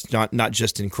success, not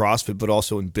just in CrossFit, but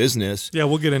also in business. Yeah,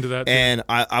 we'll get into that too. And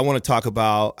I want to talk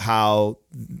about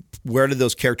where did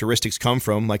those characteristics come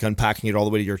from, like unpacking it all the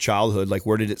way to your childhood, like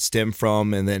where did it stem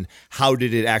from, and then how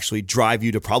did it actually drive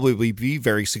you to probably be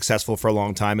very successful for a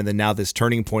long time, and then now this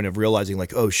turning point of realizing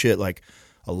like, oh shit, like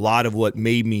a lot of what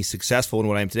made me successful and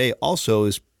what I am today also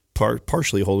is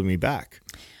partially holding me back.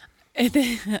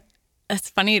 That's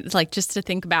funny, like just to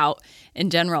think about in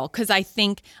general, because I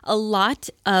think a lot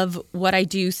of what I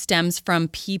do stems from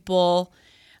people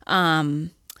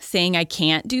saying I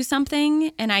can't do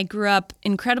something. And I grew up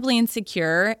incredibly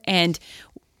insecure. And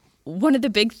one of the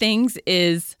big things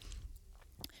is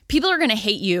people are going to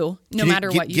hate you no matter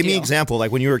what you do. Give me an example.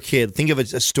 Like when you were a kid, think of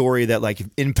a story that like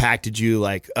impacted you.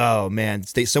 Like, oh man,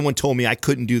 someone told me I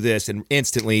couldn't do this, and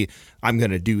instantly I'm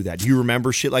going to do that. Do you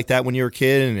remember shit like that when you were a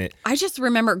kid? I just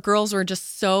remember girls were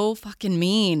just so fucking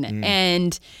mean.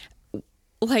 And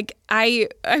like I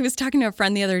was talking to a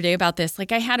friend the other day about this.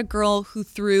 Like I had a girl who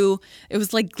it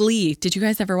was like Glee. Did you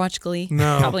guys ever watch Glee?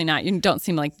 No. Probably not. You don't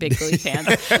seem like big Glee fans.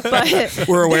 But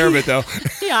we're aware of it though.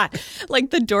 Yeah.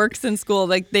 Like the dorks in school,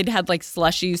 like they'd had like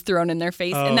slushies thrown in their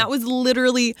face. And that was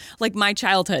literally like my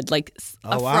childhood, like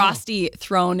Frosty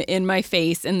thrown in my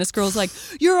face. And this girl's like,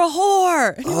 you're a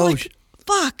whore. And I'm like,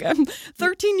 fuck, I'm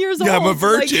 13 years old. Yeah, I'm a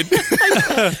virgin.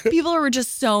 Like, people were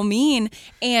just so mean.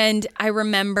 And I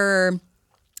remember...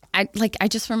 I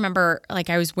just remember like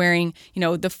I was wearing,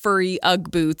 the furry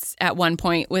Ugg boots at one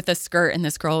point with a skirt, and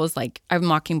this girl was like, I'm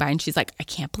walking by and she's like, I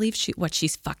can't believe what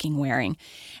she's fucking wearing.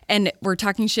 And we're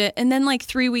talking shit. And then like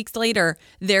 3 weeks later,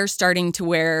 they're starting to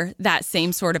wear that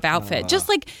same sort of outfit. Just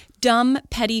like dumb,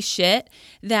 petty shit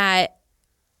that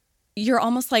you're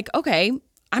almost like, okay,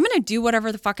 I'm going to do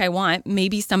whatever the fuck I want.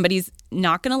 Maybe somebody's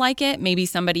not going to like it. Maybe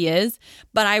somebody is.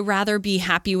 But I rather be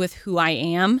happy with who I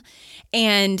am.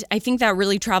 And I think that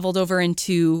really traveled over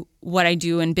into what I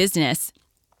do in business.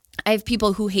 I have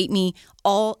people who hate me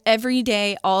every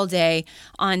day, all day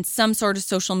on some sort of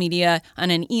social media,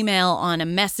 on an email, on a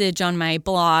message, on my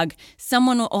blog.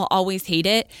 Someone will always hate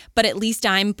it, but at least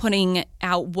I'm putting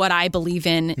out what I believe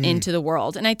in into the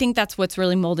world. And I think that's what's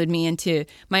really molded me into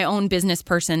my own business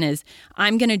person is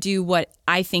I'm going to do what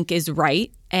I think is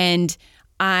right. And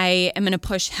I am going to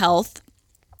push health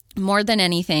more than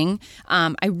anything.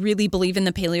 I really believe in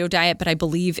the paleo diet, but I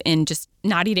believe in just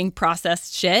not eating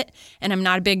processed shit. And I'm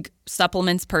not a big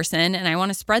supplements person. And I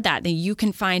want to spread that you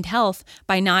can find health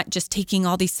by not just taking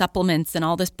all these supplements and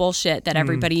all this bullshit that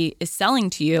everybody is selling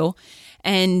to you.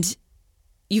 And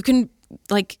you can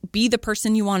like be the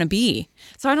person you want to be.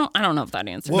 So I don't know if that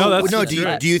answers. Well,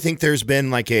 do you think there's been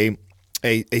like a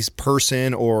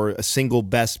person or a single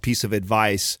best piece of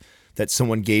advice that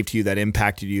someone gave to you that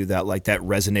impacted you that like that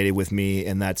resonated with me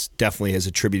and that's definitely has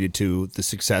attributed to the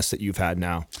success that you've had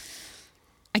now?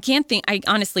 I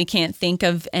honestly can't think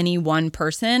of any one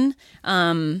person.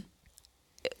 CrossFit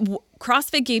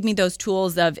gave me those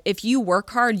tools of if you work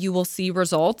hard, you will see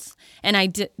results.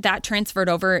 And that transferred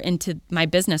over into my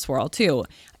business world too.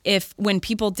 When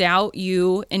people doubt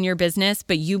you in your business,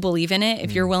 but you believe in it,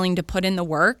 if you're willing to put in the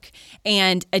work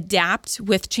and adapt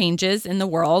with changes in the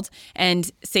world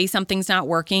and say something's not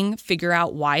working, figure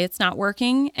out why it's not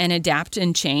working and adapt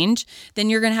and change, then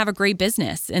you're going to have a great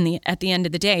business at the end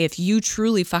of the day if you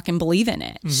truly fucking believe in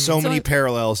it. So many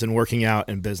parallels in working out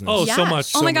and business. Oh, yeah. So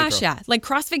much. Oh my gosh, yeah. Like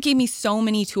CrossFit gave me so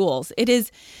many tools.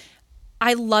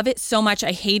 I love it so much.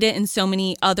 I hate it in so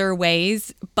many other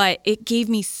ways, but it gave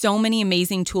me so many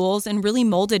amazing tools and really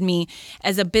molded me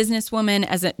as a businesswoman,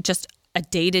 as just a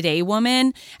day-to-day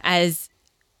woman, as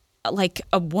like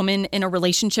a woman in a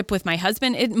relationship with my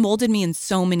husband. It molded me in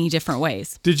so many different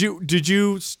ways. Did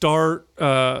you start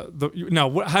how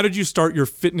did you start your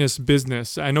fitness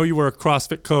business? I know you were a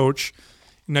CrossFit coach.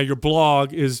 Now, your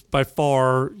blog is by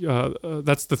far,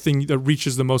 that's the thing that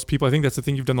reaches the most people. I think that's the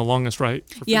thing you've done the longest, right?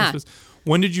 Yeah.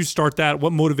 When did you start that?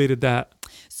 What motivated that?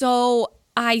 So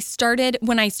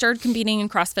when I started competing in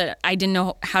CrossFit, I didn't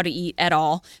know how to eat at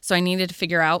all. So I needed to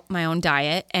figure out my own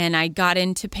diet. And I got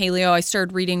into paleo. I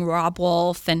started reading Rob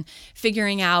Wolf and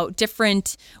figuring out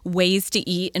different ways to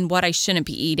eat and what I shouldn't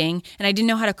be eating. And I didn't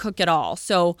know how to cook at all.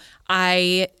 So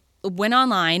I went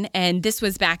online, and this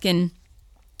was back in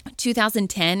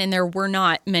 2010, and there were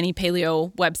not many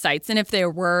paleo websites, and if there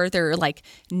were, they're like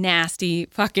nasty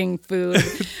fucking food.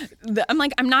 I'm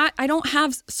like, I don't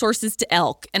have sources to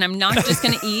elk, and I'm not just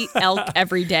gonna eat elk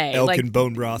every day. Elk and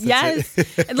bone broth. Yes,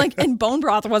 and bone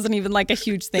broth wasn't even like a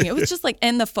huge thing. It was just like,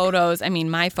 and the photos. I mean,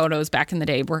 my photos back in the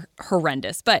day were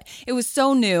horrendous, but it was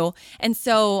so new, and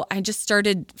so I just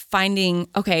started finding,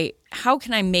 okay, how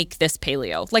can I make this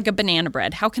paleo, like a banana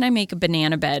bread? How can I make a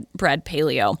banana bread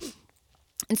paleo?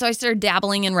 And so I started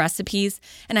dabbling in recipes,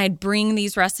 and I'd bring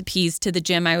these recipes to the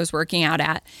gym I was working out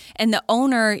at. And the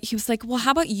owner, he was like, well,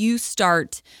 how about you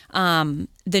start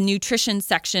the nutrition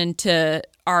section to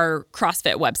our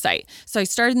CrossFit website? So I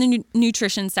started the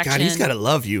nutrition section. God, he's got to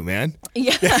love you, man.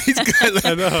 Yeah.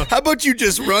 How about you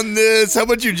just run this? How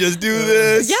about you just do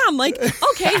this? Yeah, I'm like,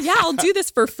 okay, yeah, I'll do this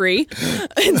for free.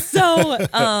 And so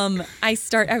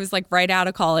I was like right out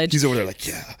of college. He's over there like,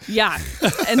 yeah. Yeah.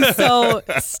 And so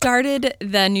started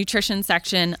the nutrition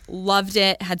section, loved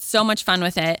it, had so much fun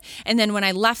with it. And then when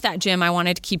I left that gym, I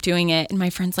wanted to keep doing it. And my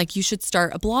friend's like, you should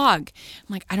start a blog.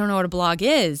 I'm like, I don't know what a blog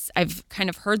is. I've kind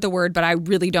of heard the word, but I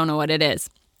really don't know what it is.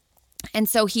 And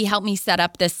so he helped me set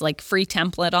up this like free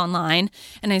template online,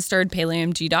 and I started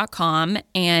paleomg.com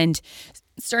and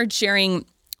started sharing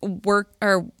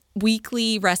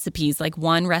weekly recipes, like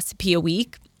one recipe a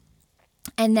week.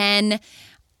 And then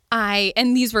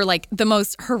and these were like the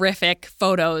most horrific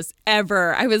photos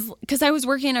ever. Because I was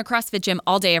working in a CrossFit gym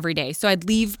all day, every day. So I'd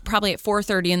leave probably at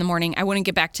 4:30 in the morning. I wouldn't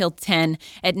get back till 10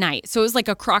 at night. So it was like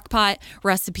a crock pot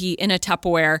recipe in a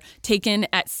Tupperware taken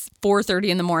at 4:30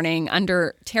 in the morning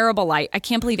under terrible light. I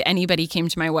can't believe anybody came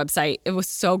to my website. It was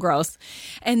so gross.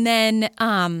 And then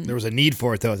there was a need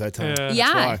for it though at that time.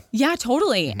 Yeah,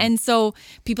 totally. Mm-hmm. And so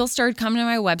people started coming to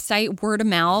my website, word of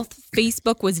mouth.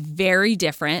 Facebook was very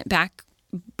different back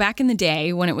in the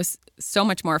day when it was so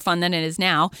much more fun than it is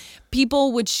now.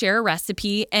 People would share a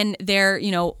recipe, and their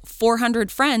 400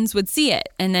 friends would see it,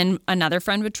 and then another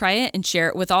friend would try it and share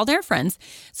it with all their friends.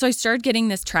 So I started getting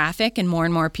this traffic, and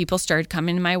more people started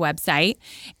coming to my website.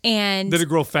 And did it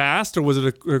grow fast, or was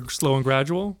it a slow and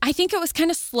gradual? I think it was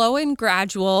kind of slow and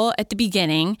gradual at the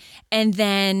beginning, and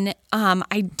then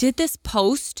I did this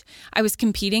post. I was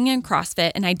competing in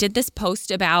CrossFit, and I did this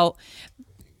post about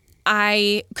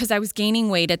because I was gaining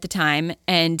weight at the time,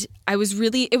 and it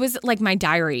was like my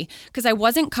diary, because I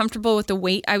wasn't comfortable with the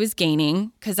weight I was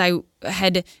gaining, because I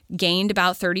had gained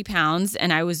about 30 pounds,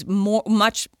 and I was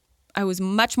much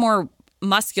more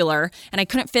muscular, and I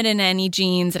couldn't fit in any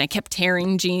jeans, and I kept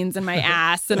tearing jeans in my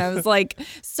ass, and I was like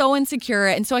so insecure.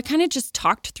 And so I kind of just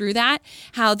talked through that,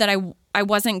 how that I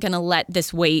wasn't going to let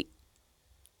this weight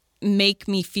make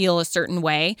me feel a certain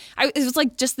way. It was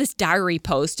like just this diary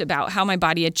post about how my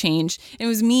body had changed. It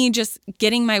was me just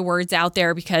getting my words out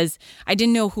there because I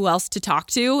didn't know who else to talk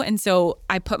to. And so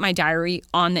I put my diary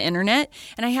on the internet,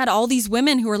 and I had all these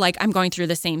women who were like, I'm going through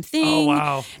the same thing. Oh,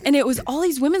 wow. And it was all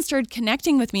these women started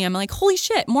connecting with me. I'm like, holy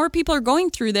shit, more people are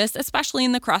going through this, especially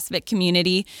in the CrossFit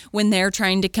community when they're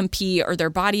trying to compete, or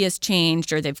their body has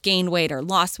changed, or they've gained weight or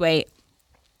lost weight.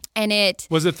 And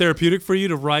was it therapeutic for you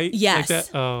to write? Yes. Like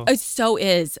that? Oh. It so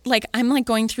is. Like, I'm like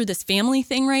going through this family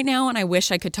thing right now, and I wish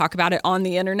I could talk about it on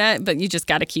the internet, but you just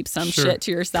got to keep some shit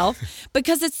to yourself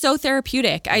because it's so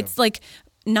therapeutic. Yeah. It's like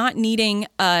not needing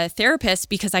a therapist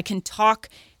because I can talk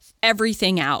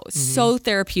everything out. Mm-hmm. So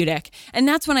therapeutic. And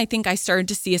that's when I think I started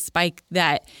to see a spike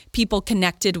that people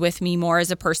connected with me more as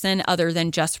a person other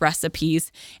than just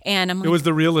recipes. And I'm like, it was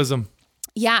the realism.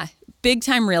 Yeah, big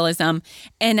time realism.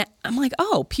 And I'm like,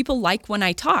 oh, people like when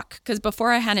I talk, because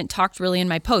before I hadn't talked really in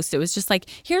my posts. It was just like,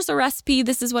 here's a recipe.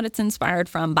 This is what it's inspired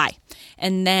from. Bye.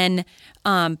 And then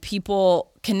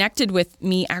people connected with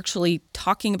me actually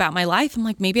talking about my life. I'm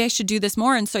like, maybe I should do this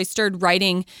more. And so I started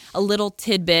writing a little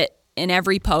tidbit in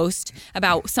every post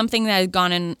about something that had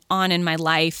gone on in my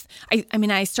life. I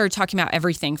mean, I started talking about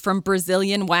everything from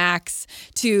Brazilian wax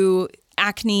to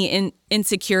acne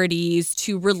insecurities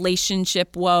to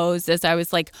relationship woes, as I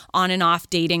was like on and off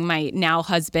dating my now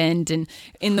husband and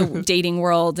in the dating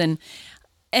world. And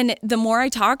the more I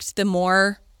talked, the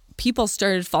more people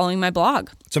started following my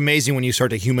blog. It's amazing when you start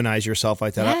to humanize yourself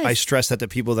like that. Yes. I stress that to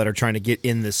people that are trying to get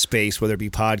in this space, whether it be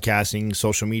podcasting,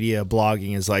 social media,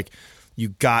 blogging, is like, you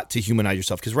got to humanize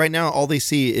yourself, because right now all they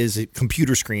see is a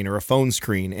computer screen or a phone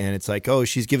screen, and it's like, oh,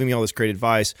 she's giving me all this great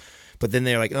advice. but then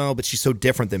they're like, oh, but she's so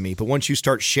different than me. But once you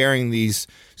start sharing these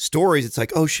stories, it's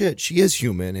like, oh shit, she is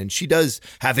human and she does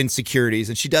have insecurities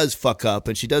and she does fuck up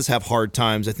and she does have hard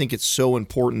times. I think it's so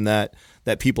important that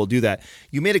people do that.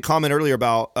 You made a comment earlier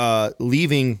about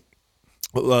leaving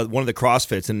one of the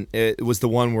CrossFits, and it was the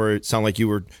one where it sounded like you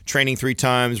were training 3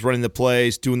 times, running the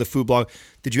place, doing the food blog.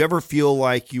 Did you ever feel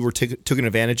like you were taken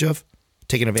advantage of?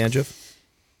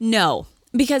 No,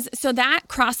 because so that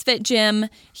CrossFit gym,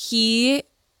 he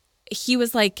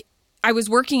was like, I was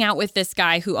working out with this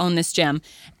guy who owned this gym,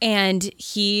 and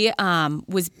he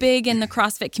was big in the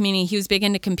CrossFit community. He was big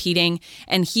into competing,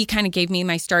 and he kind of gave me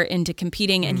my start into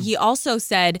competing. And he also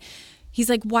said, he's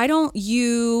like, why don't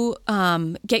you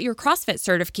get your CrossFit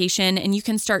certification and you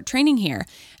can start training here?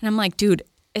 And I'm like, dude,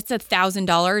 it's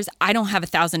 $1,000. I don't have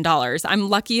 $1,000. I'm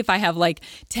lucky if I have like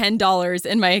 $10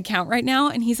 in my account right now.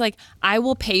 And he's like, I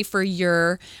will pay for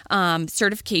your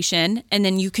certification, and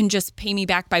then you can just pay me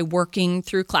back by working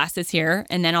through classes here,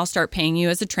 and then I'll start paying you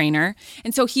as a trainer.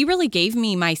 And so he really gave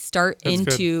me my start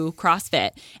into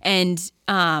CrossFit. And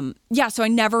so I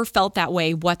never felt that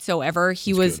way whatsoever.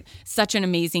 He was such an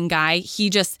amazing guy. He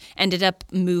just ended up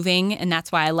moving, and that's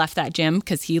why I left that gym,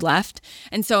 because he left.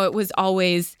 And so it was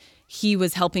always, he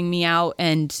was helping me out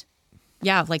and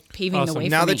like paving the way for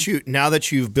me. Now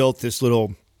that you've built this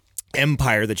little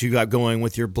empire that you got going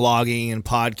with your blogging and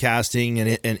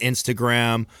podcasting and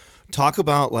Instagram, talk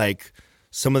about like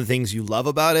some of the things you love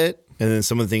about it and then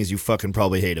some of the things you fucking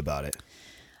probably hate about it.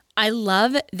 I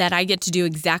love that I get to do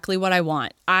exactly what I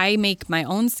want. I make my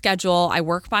own schedule. I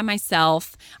work by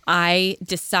myself. I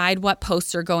decide what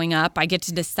posts are going up. I get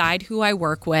to decide who I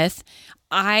work with.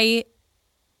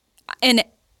 And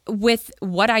with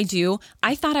what I do,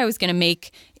 I thought I was going to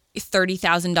make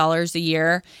 $30,000 a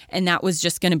year, and that was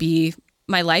just going to be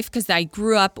my life, because I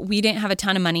grew up, we didn't have a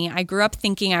ton of money. I grew up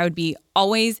thinking I would be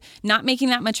always not making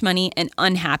that much money and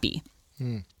unhappy.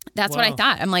 That's what I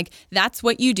thought. I'm like, that's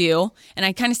what you do. And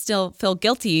I kind of still feel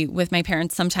guilty with my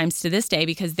parents sometimes to this day,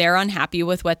 because they're unhappy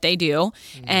with what they do.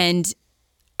 And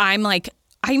I'm like,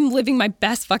 I'm living my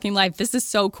best fucking life. This is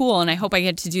so cool. And I hope I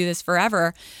get to do this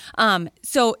forever.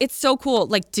 So it's so cool,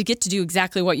 like, to get to do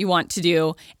exactly what you want to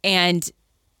do. And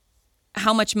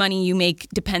how much money you make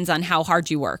depends on how hard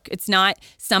you work. It's not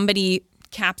somebody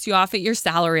caps you off at your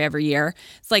salary every year.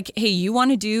 It's like, hey, you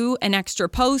want to do an extra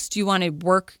post, you want to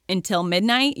work until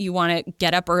midnight, you want to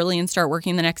get up early and start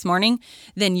working the next morning,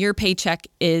 then your paycheck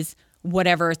is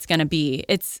whatever it's going to be.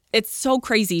 It's so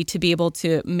crazy to be able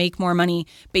to make more money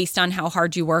based on how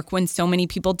hard you work, when so many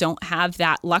people don't have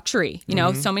that luxury. You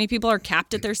know, so many people are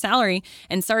capped at their salary,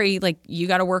 and sorry, like, you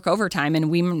got to work overtime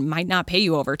and we might not pay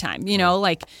you overtime. You know,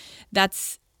 like,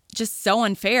 that's just so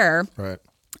unfair. Right.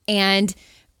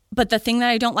 But the thing that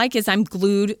I don't like is I'm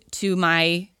glued to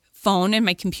my phone and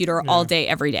my computer all day,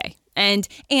 every day. And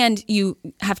you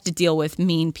have to deal with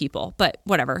mean people, but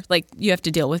whatever. Like, you have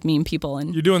to deal with mean people,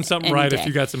 and you're doing something right if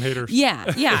you got some haters. Yeah.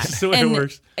 That's the way it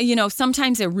works. You know,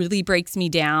 sometimes it really breaks me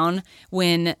down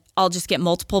when I'll just get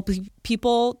multiple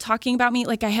people talking about me.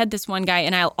 Like, I had this one guy,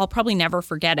 and I'll probably never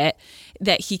forget it,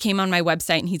 that he came on my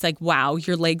website and he's like, "Wow,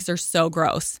 your legs are so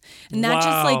gross," and that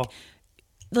just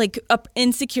like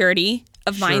insecurity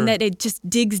of mine, that it just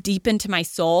digs deep into my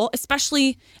soul,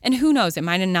 especially, and who knows, it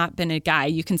might have not been a guy.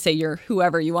 You can say you're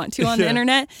whoever you want to on the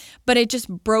internet, but it just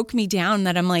broke me down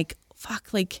that I'm like,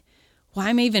 fuck, like,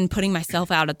 why am I even putting myself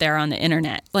out there on the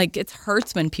internet? Like, it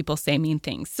hurts when people say mean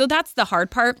things. So that's the hard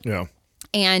part. Yeah.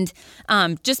 And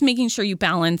just making sure you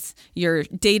balance your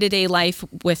day-to-day life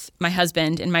with my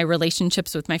husband and my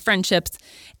relationships with my friendships,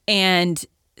 and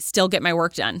still get my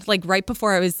work done. Like, right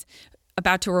before I was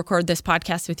about to record this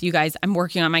podcast with you guys, I'm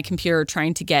working on my computer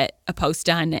trying to get a post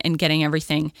done and getting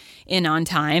everything in on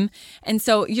time. And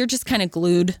so you're just kind of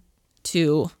glued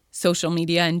to social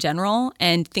media in general,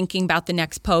 and thinking about the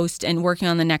next post and working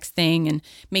on the next thing and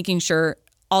making sure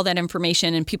all that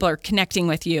information and people are connecting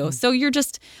with you. So you're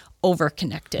just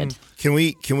over-connected. Can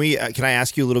I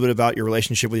ask you a little bit about your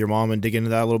relationship with your mom and dig into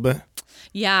that a little bit?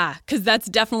 Yeah, because that's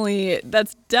definitely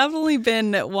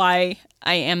been why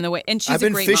I am the way. And she's a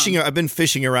great mom. I've been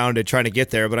fishing around it, trying to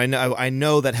get there, but I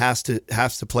know that has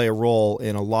to play a role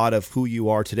in a lot of who you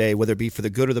are today, whether it be for the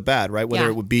good or the bad, right? Whether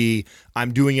it would be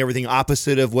I'm doing everything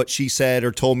opposite of what she said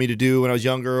or told me to do when I was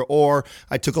younger, or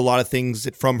I took a lot of things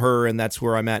from her and that's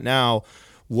where I'm at now.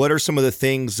 What are some of the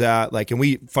things that, like,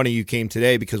 and funny you came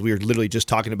today because we were literally just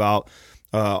talking about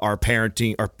our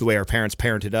parenting, or the way our parents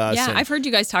parented us. Yeah, I've heard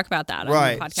you guys talk about that on the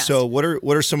podcast. So what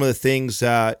are some of the things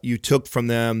that you took from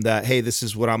them that, hey, this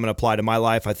is what I'm going to apply to my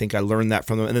life? I think I learned that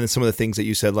from them. And then some of the things that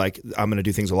you said, like, I'm going to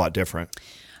do things a lot different.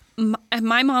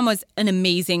 My mom was an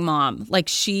amazing mom. Like,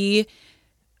 she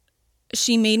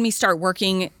She made me start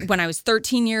working when I was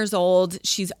 13 years old.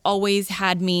 She's always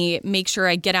had me make sure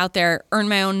I get out there, earn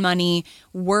my own money,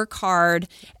 work hard.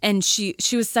 And she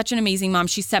was such an amazing mom.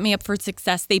 She set me up for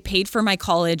success. They paid for my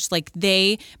college. Like,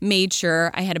 they made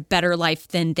sure I had a better life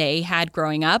than they had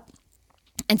growing up.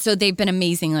 And so they've been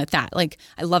amazing like that. Like,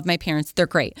 I love my parents. They're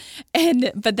great.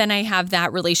 But then I have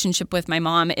that relationship with my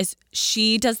mom is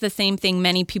she does the same thing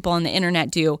many people on the internet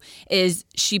do, is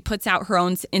she puts out her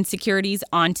own insecurities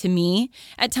onto me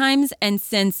at times. And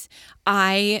since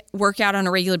I work out on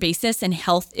a regular basis and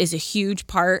health is a huge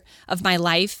part of my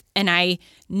life, and I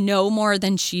know more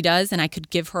than she does, and I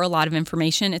could give her a lot of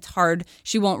information, it's hard.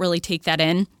 She won't really take that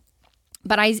in.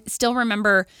 But I still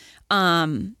remember,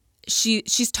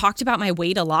 she's talked about my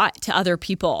weight a lot to other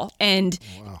people. And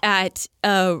at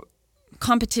a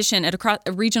competition, at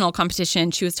a regional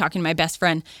competition, she was talking to my best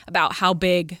friend about how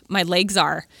big my legs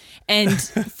are. And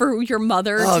for your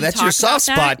mother to that's talk your soft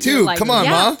about spot that, too. Like, come on,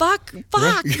 yeah, Ma. Fuck.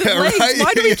 Yeah, legs. right?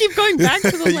 Why do we keep going back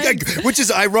to the legs? Which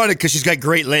is ironic because she's got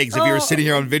great legs. If you were sitting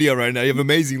here on video right now, you have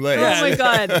amazing legs. Oh my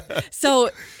God.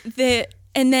 So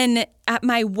and then at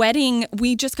my wedding,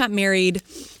 we just got married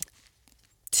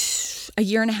a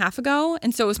year and a half ago.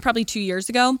 And so it was probably 2 years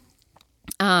ago.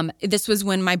 This was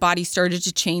when my body started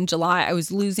to change a lot. I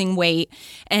was losing weight,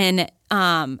 and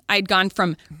I'd gone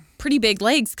from pretty big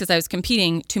legs because I was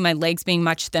competing to my legs being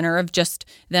much thinner, of just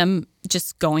them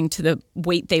just going to the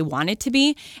weight they wanted to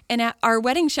be. And at our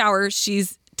wedding shower,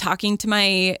 she's talking to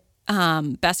my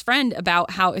best friend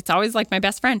about how, it's always like my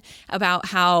best friend, about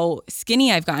how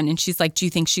skinny I've gotten. And she's like, do you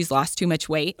think she's lost too much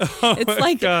weight? It's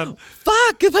like, God.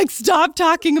 Fuck, like, stop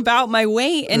talking about my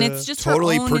weight. And it's just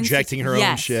totally her own projecting her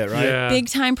own shit, right? Yeah. Big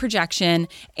time projection.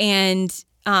 And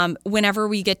whenever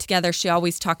we get together, she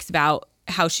always talks about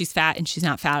how she's fat, and she's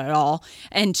not fat at all.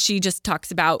 And she just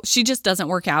talks about, she just doesn't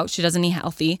work out. She doesn't eat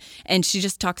healthy. And she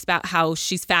just talks about how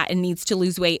she's fat and needs to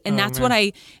lose weight. And that's what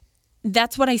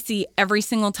I see every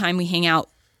single time we hang out.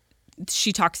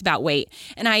 She talks about weight.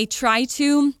 And I try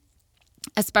to,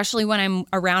 especially when I'm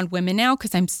around women now,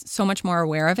 because I'm so much more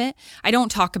aware of it, I don't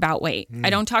talk about weight. I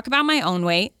don't talk about my own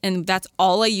weight, and that's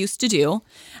all I used to do.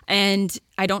 And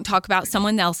I don't talk about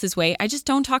someone else's weight. I just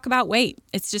don't talk about weight.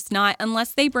 It's just not,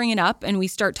 unless they bring it up and we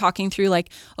start talking through,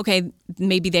 like, okay,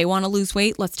 maybe they want to lose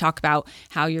weight. Let's talk about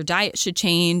how your diet should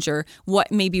change or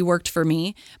what maybe worked for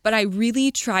me. But I really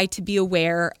try to be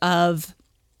aware of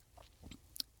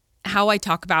how I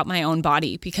talk about my own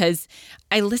body, because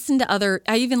I even listen to other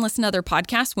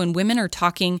podcasts when women are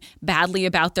talking badly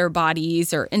about their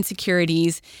bodies or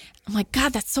insecurities. I'm like,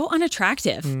 God, that's so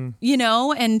unattractive, you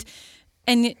know? And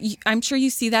I'm sure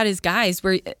you see that as guys,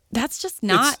 where that's just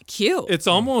not cute. It's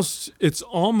almost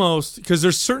because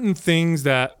there's certain things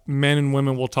that men and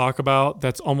women will talk about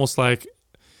that's almost like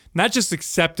not just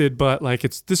accepted, but like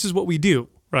this is what we do,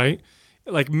 right?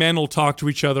 Like, men will talk to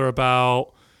each other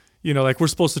about, you know, like, we're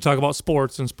supposed to talk about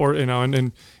sports and you know,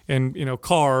 and you know,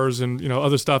 cars and, you know,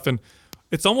 other stuff. And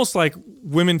it's almost like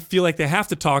women feel like they have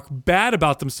to talk bad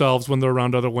about themselves when they're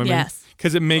around other women. Yes.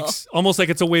 Because it makes almost like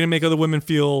it's a way to make other women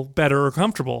feel better or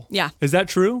comfortable. Yeah. Is that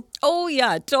true? Oh,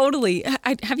 yeah, totally.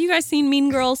 Have you guys seen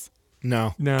Mean Girls?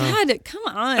 No. God, come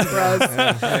on,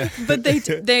 bros. But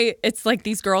it's like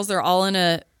these girls are all in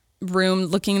a room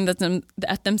looking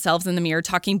at themselves in the mirror,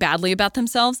 talking badly about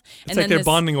themselves. It's like they're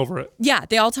bonding over it. Yeah,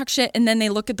 they all talk shit, and then they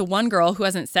look at the one girl who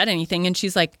hasn't said anything, and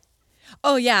she's like,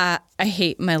 oh yeah, I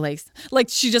hate my legs. Like,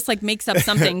 she just like makes up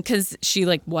something because she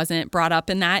like wasn't brought up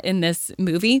in this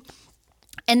movie.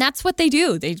 And that's what they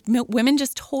do. Women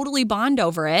just totally bond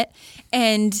over it.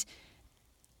 And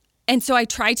so I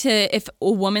try to, if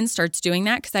a woman starts doing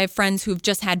that, because I have friends who've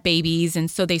just had babies,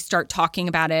 and so they start talking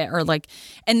about it, or like,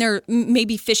 and they're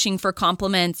maybe fishing for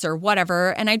compliments or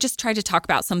whatever. And I just try to talk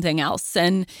about something else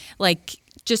and like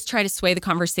just try to sway the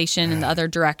conversation in the other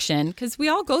direction, because we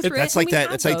all go through That's it. like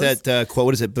that. It's like that quote.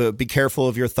 What is it? Be careful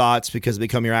of your thoughts because they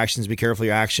become your actions. Be careful of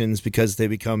your actions because they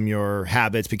become your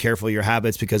habits. Be careful of your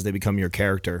habits because they become your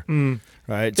character.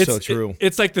 Right? It's so true.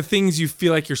 It's like the things you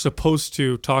feel like you're supposed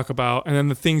to talk about, and then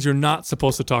the things you're not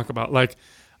supposed to talk about. Like,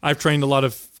 I've trained a lot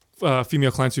of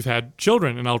female clients who've had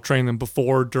children, and I'll train them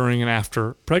before, during, and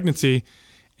after pregnancy.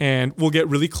 And we'll get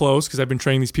really close because I've been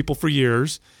training these people for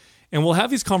years. And we'll have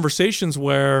these conversations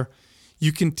where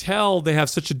you can tell they have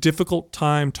such a difficult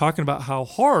time talking about how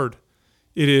hard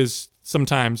it is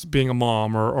sometimes being a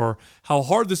mom, or how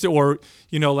hard this is. Or,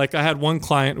 you know, like, I had one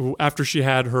client who, after she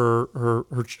had her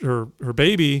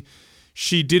baby,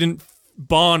 she didn't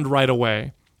bond right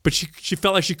away. But she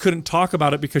felt like she couldn't talk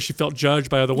about it because she felt judged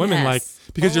by other women. Yes.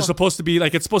 Like, because you're supposed to be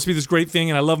like, it's supposed to be this great thing,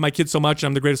 and I love my kids so much, and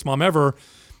I'm the greatest mom ever.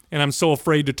 And I'm so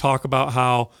afraid to talk about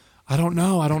how I don't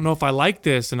know if I like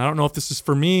this, and I don't know if this is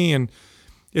for me. And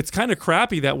it's kind of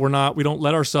crappy that we don't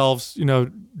let ourselves,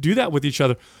 do that with each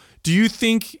other. Do you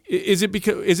think, is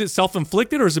it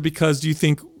self-inflicted, or is it because, do you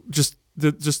think just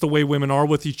the way women are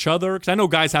with each other? Because I know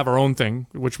guys have our own thing,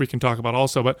 which we can talk about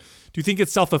also, but do you think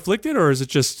it's self-inflicted, or is it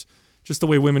just the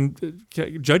way women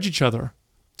judge each other?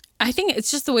 I think it's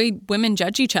just the way women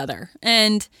judge each other.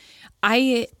 And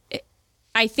I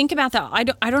think about that.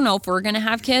 I don't know if we're going to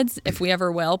have kids, if we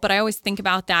ever will, but I always think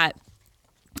about that.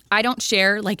 I don't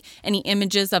share like any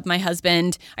images of my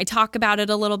husband. I talk about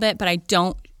it a little bit, but I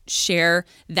don't share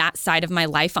that side of my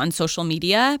life on social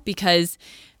media, because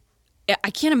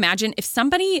I can't imagine if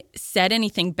somebody said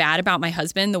anything bad about my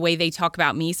husband the way they talk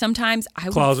about me sometimes.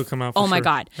 Claws would come out. Oh my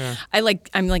God. Yeah.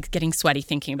 I'm like getting sweaty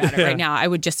thinking about it right now. I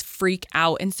would just freak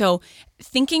out. And so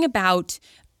thinking about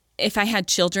if I had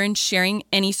children, sharing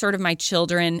any sort of my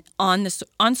children on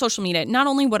social media, not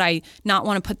only would I not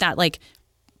want to put that like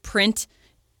print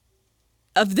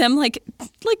of them, like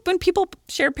when people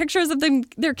share pictures of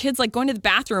their kids like going to the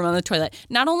bathroom on the toilet,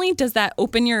 not only does that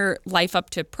open your life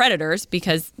up to predators,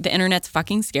 because the internet's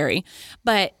fucking scary,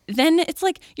 but then it's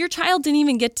like your child didn't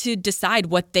even get to decide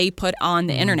what they put on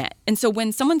the internet. And so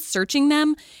when someone's searching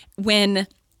them, when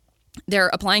they're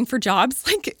applying for jobs,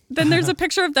 like then there's a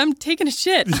picture of them taking a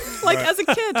shit, like as a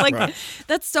kid. Like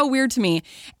that's so weird to me.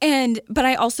 But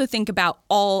I also think about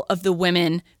all of the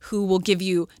women who will give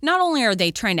you, not only are they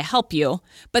trying to help you,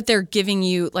 but they're giving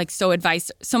you like so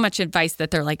much advice that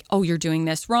they're like, oh, you're doing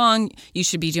this wrong. You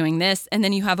should be doing this. And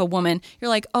then you have a woman, you're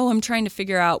like, oh, I'm trying to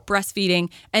figure out breastfeeding.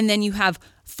 And then you have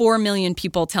 4 million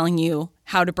people telling you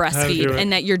how to breastfeed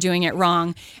and that you're doing it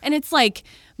wrong. And it's like,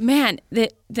 man,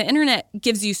 the internet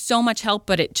gives you so much help,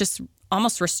 but it just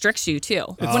almost restricts you too.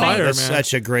 That's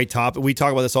such a great topic. We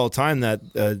talk about this all the time, that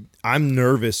I'm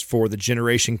nervous for the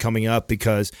generation coming up,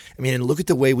 because and look at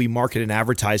the way we market and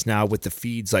advertise now with the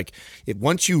feeds. Like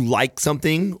once you like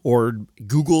something or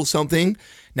Google something,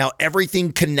 now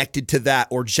everything connected to that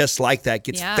or just like that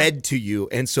gets fed to you.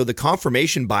 And so the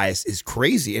confirmation bias is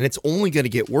crazy, and it's only going to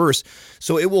get worse.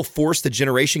 So it will force the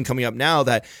generation coming up now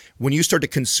that when you start to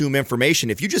consume information,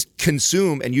 if you just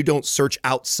consume and you don't search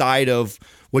outside of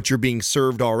what you're being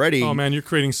served already. Oh man, you're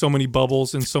creating so many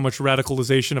bubbles and so much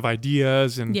radicalization of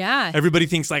ideas, and everybody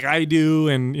thinks like I do,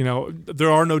 and there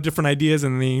are no different ideas,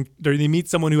 and they meet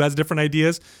someone who has different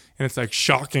ideas, and it's like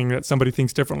shocking that somebody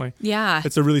thinks differently. Yeah,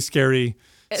 it's a really scary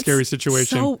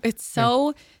situation.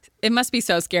 It must be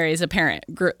so scary as a parent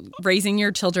raising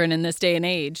your children in this day and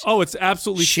age. Oh, it's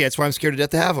absolutely shit. That's why I'm scared to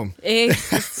death to have them.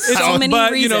 So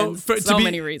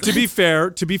many reasons. To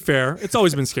be fair, it's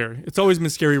always been scary. It's always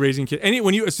been scary raising kids.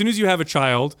 As soon as you have a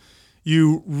child,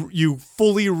 you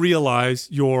fully realize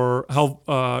your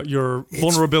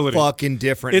vulnerability. It's fucking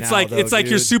different. It's like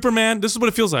you're Superman. This is what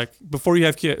it feels like before you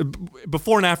have kids,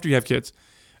 before and after you have kids.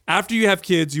 After you have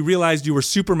kids, you realized you were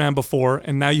Superman before,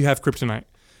 and now you have kryptonite.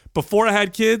 Before I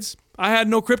had kids, I had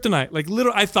no kryptonite. Like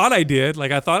literally, I thought I did.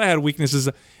 Like I thought I had weaknesses.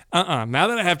 Now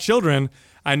that I have children,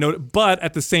 I know. But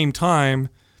at the same time,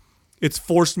 it's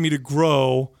forced me to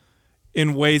grow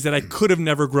in ways that I could have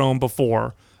never grown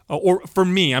before. Or for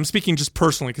me, I'm speaking just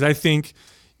personally, because I think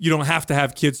you don't have to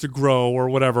have kids to grow or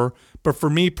whatever. But for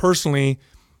me personally,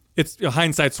 it's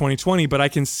hindsight's 20/20. But I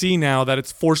can see now that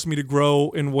it's forced me to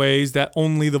grow in ways that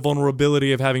only the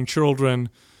vulnerability of having children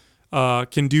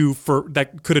can do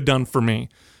that could have done for me.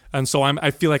 And so I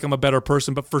feel like I'm a better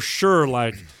person. But for sure,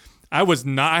 like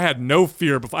I had no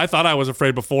fear before. I thought I was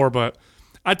afraid before, but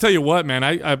I tell you what,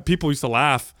 man, people used to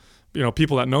laugh.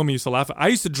 People that know me used to laugh. I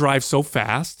used to drive so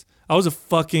fast. I was a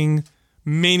fucking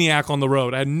maniac on the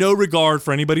road. I had no regard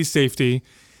for anybody's safety.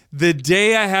 The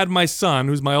day I had my son,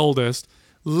 who's my oldest,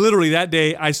 literally that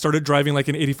day I started driving like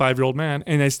an 85-year-old man,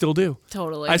 and I still do.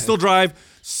 Totally. I still drive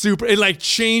super. It like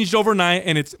changed overnight,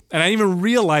 and I didn't even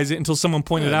realize it until someone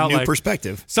pointed out. New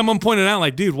perspective. Someone pointed out,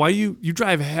 like, dude, why you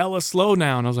drive hella slow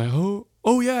now? And I was like,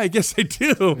 oh yeah, I guess I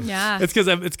do. Yeah. It's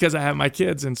because I have my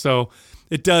kids, and so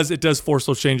it does force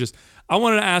those changes. I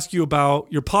wanted to ask you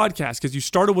about your podcast, because you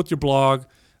started with your blog,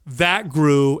 that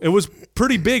grew. It was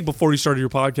pretty big before you started your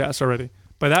podcast already.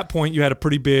 By that point, you had a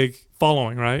pretty big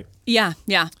following, right? Yeah.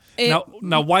 Now,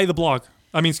 why the blog?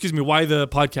 Why the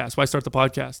podcast? Why start the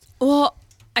podcast? Well,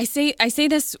 I say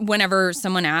this whenever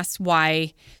someone asks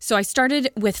why. So I started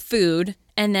with food,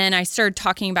 and then I started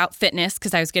talking about fitness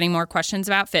because I was getting more questions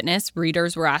about fitness.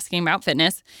 Readers were asking about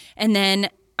fitness. And then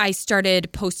I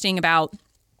started posting about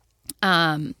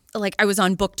like I was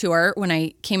on book tour when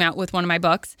I came out with one of my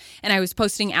books, and I was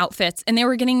posting outfits, and they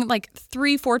were getting like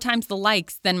 3-4 times the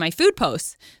likes than my food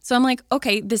posts. So I'm like,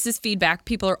 okay, this is feedback.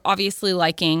 People are obviously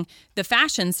liking the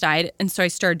fashion side. And so I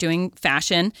started doing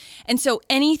fashion. And so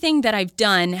anything that I've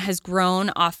done has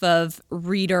grown off of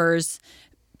readers'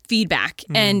 feedback.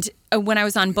 And when I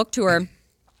was on book tour,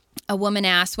 a woman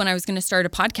asked when I was going to start a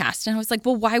podcast. And I was like,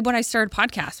 well, why would I start a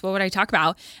podcast? What would I talk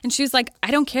about? And she was like,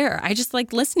 I don't care. I just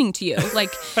like listening to you.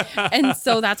 Like, and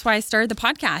so that's why I started the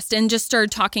podcast and just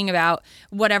started talking about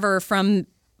whatever from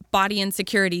body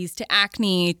insecurities to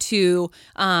acne to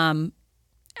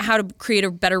how to create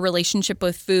a better relationship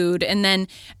with food. And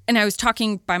I was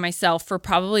talking by myself for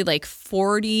probably like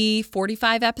 40,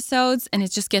 45 episodes. And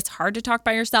it just gets hard to talk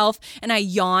by yourself. And I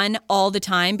yawn all the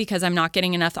time because I'm not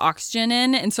getting enough oxygen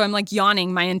in. And so I'm like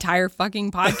yawning my entire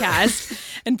fucking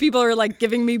podcast. And people are like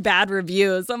giving me bad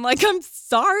reviews. I'm like, I'm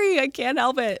sorry, I can't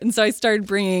help it. And so I started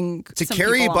bringing to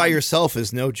carry it by yourself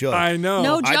is no joke. I know.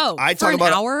 No joke. I talk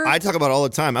about it all the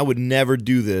time. I would never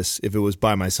do this if it was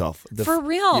by myself. For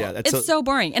real. Yeah, it's so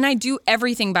boring. And I do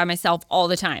everything by myself all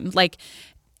the time. Like,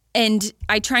 and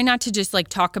I try not to just like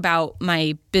talk about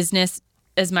my business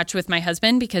as much with my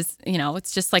husband because, you know,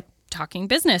 it's just like talking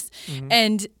business.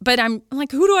 But I'm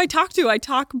like, who do I talk to? I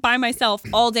talk by myself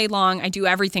all day long. I do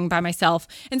everything by myself.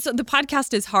 And so the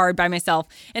podcast is hard by myself.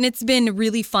 And it's been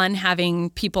really fun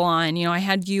having people on. You know, I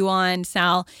had you on,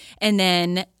 Sal, and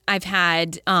then I've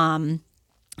had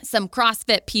some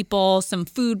CrossFit people, some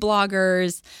food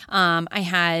bloggers. I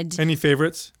had any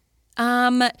favorites?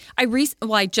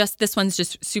 This one's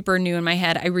just super new in my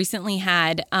head. I recently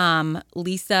had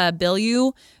Lisa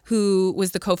Bilyeu, who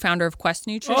was the co-founder of Quest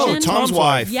Nutrition. Oh, Tom's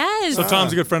wife. Yes. So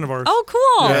Tom's a good friend of ours. Oh,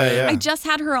 cool. Yeah. I just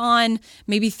had her on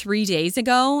maybe 3 days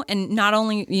ago. And not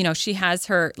only, you know, she has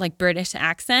her like British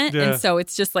accent. Yeah. And so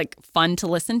it's just like fun to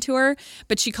listen to her.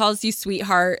 But she calls you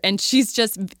sweetheart. And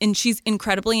she's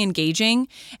incredibly engaging.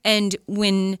 And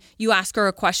when you ask her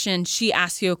a question, she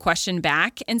asks you a question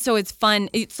back. And so it's fun.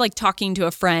 It's like talking to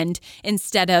a friend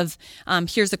instead of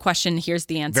here's a question, here's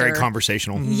the answer. Very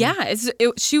conversational. Yeah.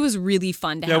 She was really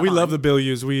fun to have. We love the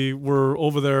Bilyeus. We were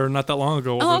over there not that long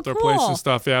ago over at their place and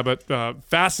stuff. Yeah, but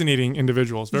fascinating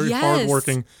individuals, very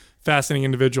hardworking, fascinating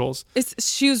individuals.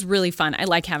 She was really fun. I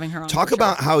like having her on. Talk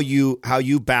about how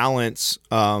you balance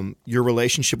your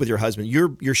relationship with your husband.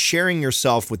 You're sharing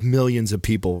yourself with millions of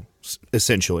people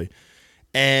essentially.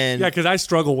 And yeah, because I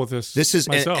struggle with this is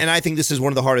myself. And I think this is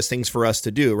one of the hardest things for us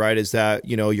to do, right? Is that,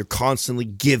 you know, you're constantly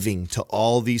giving to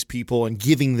all these people and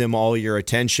giving them all your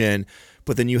attention,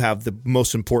 but then you have the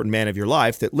most important man of your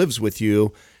life that lives with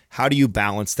you. How do you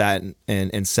balance that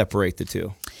and separate the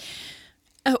two?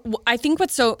 I think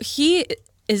he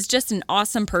is just an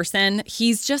awesome person.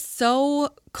 He's just so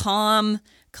calm,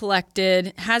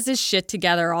 collected, has his shit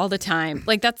together all the time.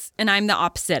 And I'm the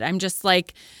opposite. I'm just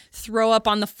like throw up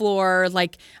on the floor.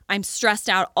 Like I'm stressed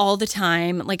out all the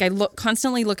time. Like I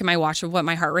constantly look at my watch of what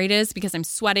my heart rate is because I'm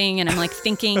sweating and I'm like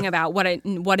thinking about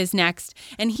what is next.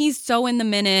 And he's so in the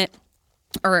minute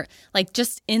or like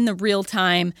just in the real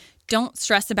time. Don't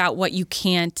stress about what you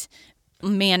can't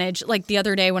manage. Like the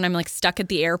other day when I'm like stuck at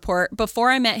the airport,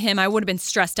 before I met him, I would have been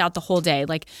stressed out the whole day.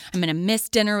 Like I'm going to miss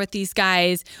dinner with these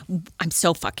guys. I'm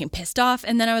so fucking pissed off.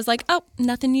 And then I was like, oh,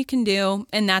 nothing you can do.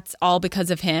 And that's all because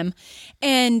of him.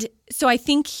 And so I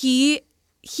think he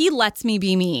lets me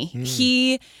be me.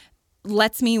 He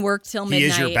lets me work till midnight. He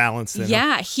is your balance then.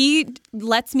 Yeah. He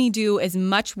lets me do as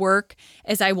much work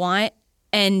as I want.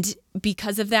 And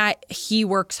because of that, he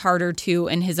works harder too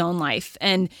in his own life.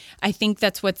 And I think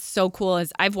that's what's so cool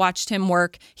is I've watched him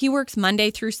work. He works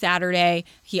Monday through Saturday.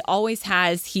 He always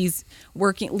has. He's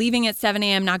working, leaving at 7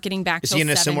 a.m., not getting back till 7 p.m. Is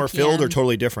he in a similar field or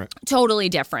totally different? Totally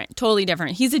different. Totally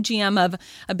different. He's a GM of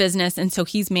a business, and so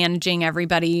he's managing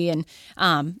everybody and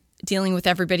dealing with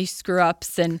everybody's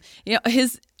screw-ups. And you know,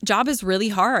 his job is really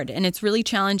hard and it's really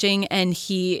challenging, and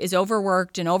he is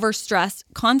overworked and overstressed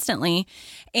constantly.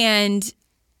 And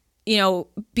you know,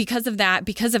 because of that,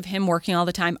 because of him working all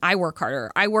the time, I work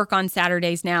harder. I work on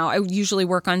Saturdays now. I usually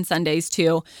work on Sundays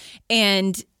too.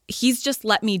 And he's just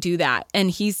let me do that.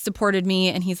 And he's supported me.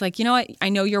 And he's like, you know what? I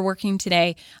know you're working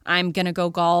today. I'm going to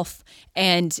go golf.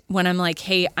 And when I'm like,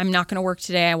 hey, I'm not going to work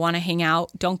today. I want to hang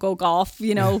out. Don't go golf.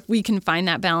 You know, we can find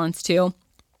that balance too.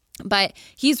 But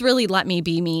he's really let me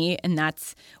be me, and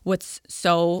that's what's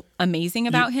so amazing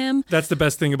about him. That's the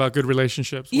best thing about good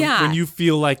relationships. When you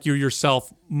feel like you're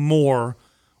yourself more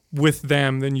with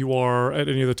them than you are at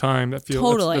any other time. That feels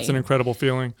Totally. That's an incredible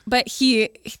feeling. But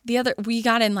we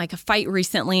got in like a fight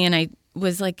recently, and I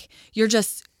was like,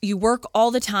 you work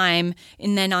all the time,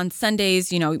 and then on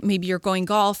Sundays, maybe you're going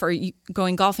golfing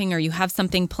or you have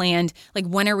something planned. Like,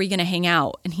 when are we going to hang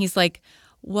out? And he's like,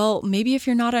 well, maybe if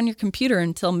you're not on your computer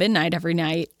until midnight every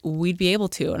night, we'd be able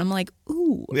to. And I'm like,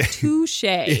 ooh, touche.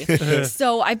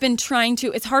 So I've been trying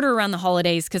to, it's harder around the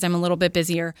holidays because I'm a little bit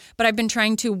busier, but I've been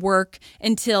trying to work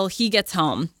until he gets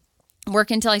home.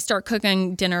 Work until I start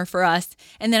cooking dinner for us,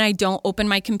 and then I don't open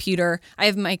my computer. I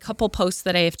have my couple posts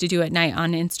that I have to do at night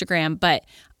on Instagram, but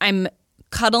I'm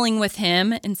cuddling with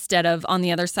him instead of on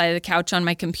the other side of the couch on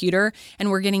my computer,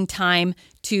 and we're getting time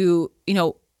to,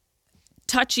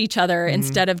 touch each other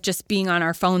instead of just being on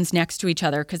our phones next to each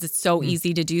other, because it's so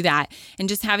easy to do that. And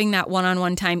just having that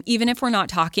one-on-one time, even if we're not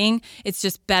talking, it's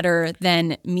just better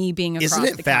than me being across the couch.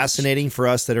 Isn't it fascinating for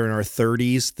us that are in our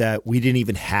 30s that we didn't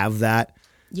even have that?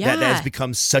 Yeah. That has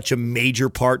become such a major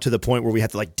part to the point where we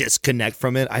have to disconnect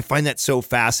from it. I find that so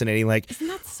fascinating. Isn't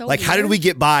that so weird? How did we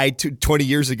get by 20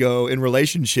 years ago in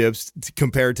relationships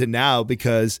compared to now?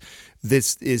 Because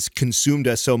this is consumed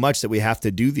us so much that we have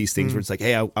to do these things where it's like,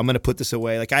 hey, I'm going to put this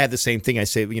away. I have the same thing. I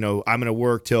say, I'm going to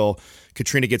work till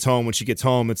Katrina gets home. When she gets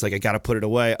home, it's like, I got to put it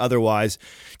away. Otherwise,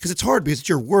 because it's hard because it's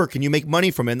your work and you make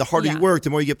money from it. And the harder you work, the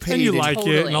more you get paid. And you like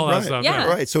it and all that stuff. Yeah.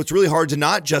 Right. So it's really hard to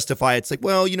not justify it. It's like,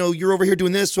 well, you're over here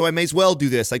doing this, so I may as well do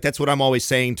this. That's what I'm always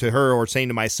saying to her or saying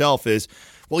to myself is,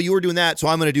 well, you were doing that, so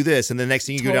I'm going to do this. And the next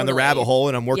thing you go down the rabbit hole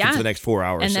and I'm working for the next 4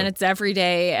 hours. And then it's every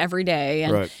day.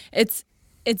 And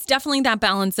it's definitely that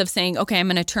balance of saying, okay, I'm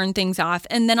going to turn things off.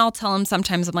 And then I'll tell him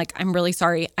sometimes, I'm like, I'm really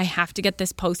sorry. I have to get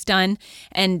this post done.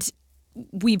 And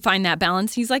we find that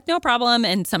balance. He's like, no problem.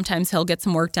 And sometimes he'll get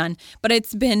some work done. But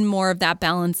it's been more of that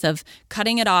balance of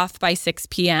cutting it off by 6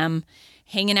 p.m.,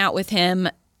 hanging out with him.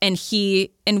 And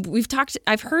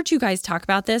I've heard you guys talk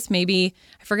about this. Maybe,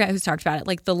 I forget who's talked about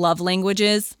it, the love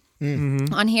languages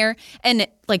on here. And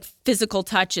physical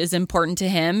touch is important to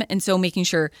him. And so making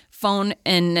sure phone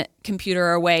and computer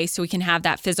are away so we can have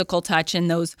that physical touch and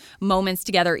those moments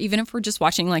together, even if we're just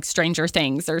watching Stranger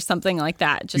Things or something like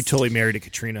that. You totally married a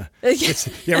Katrina.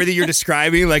 Everything you're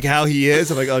describing, how he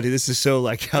is, I'm like, oh, dude, this is so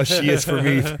how she is for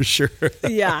me, for sure.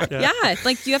 Yeah.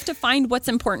 You have to find what's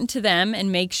important to them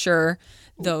and make sure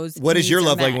those. What is your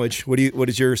love language? What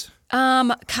is yours?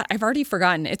 God, I've already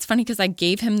forgotten. It's funny because I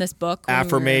gave him this book.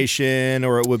 Affirmation,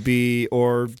 or it would be,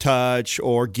 or touch,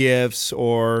 or gifts,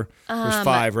 or there's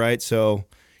 5, right? So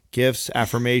gifts,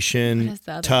 affirmation,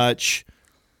 touch.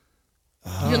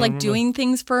 You're doing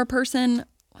things for a person.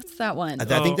 What's that one? I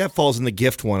think that falls in the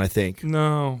gift one, I think.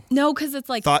 No, because it's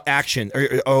thought, action.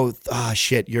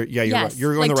 Shit. You're right.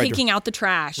 You're going the right taking out the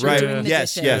trash. Right. Doing the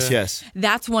dishes. Yes.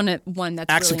 That's one that's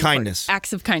acts really of kindness. Important.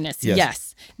 Acts of kindness.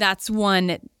 Yes. That's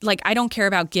one. I don't care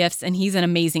about gifts, and he's an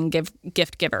amazing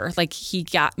gift giver. He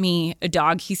got me a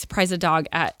dog. He surprised a dog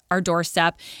at our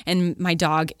doorstep, and my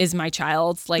dog is my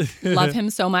child. Love him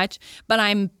so much. But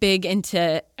I'm big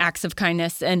into acts of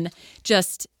kindness and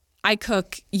just. I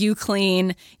cook, you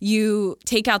clean, you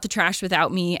take out the trash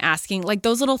without me asking.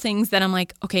 Those little things that I'm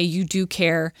like, okay, you do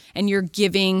care and you're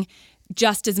giving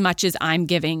just as much as I'm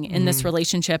giving in this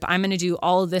relationship. I'm going to do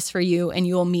all of this for you and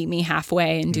you will meet me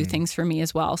halfway and do things for me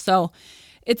as well. So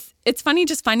it's funny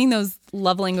just finding those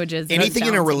love languages. Anything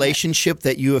in a relationship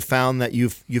that you have found that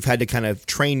you've had to kind of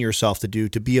train yourself to do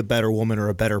to be a better woman or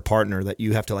a better partner that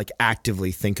you have to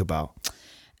actively think about?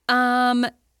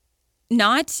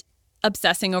 Not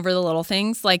obsessing over the little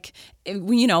things.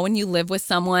 When you live with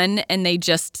someone and they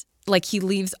just he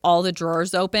leaves all the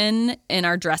drawers open in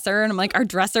our dresser and I'm like, our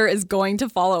dresser is going to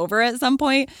fall over at some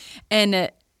point,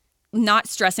 and not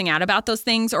stressing out about those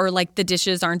things, or the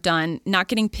dishes aren't done, not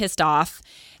getting pissed off.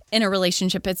 In a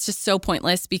relationship, it's just so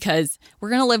pointless because we're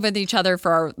going to live with each other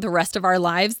for the rest of our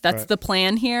lives. That's the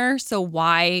plan here. So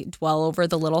why dwell over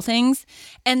the little things?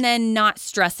 And then not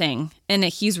stressing. And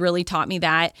he's really taught me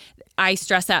that. I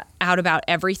stress out about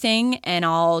everything and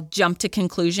I'll jump to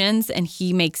conclusions, and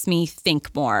he makes me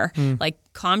think more.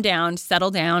 Calm down, settle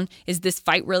down. Is this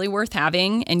fight really worth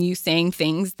having? And you saying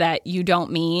things that you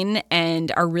don't mean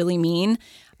and are really mean.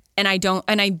 And I've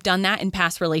done that in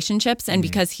past relationships. And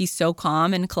because he's so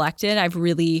calm and collected, I've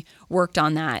really worked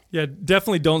on that. Yeah,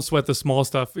 definitely don't sweat the small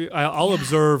stuff. I'll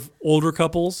observe older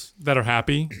couples that are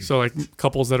happy. So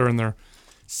couples that are in their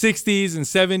 60s and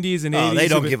 70s and 80s. Oh, they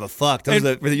don't give a fuck. When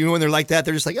they're like that,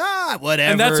 they're just whatever.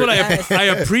 And that's what I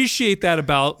appreciate that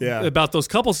about those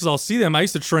couples, is I'll see them. I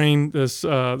used to train this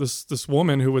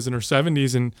woman who was in her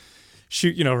 70s, and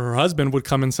she, her husband would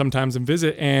come in sometimes and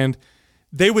visit, and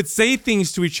they would say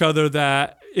things to each other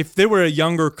that if they were a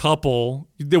younger couple,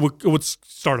 it would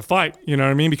start a fight. You know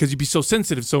what I mean? Because you'd be so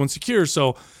sensitive, so insecure.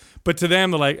 So, but to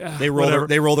them, they're like, they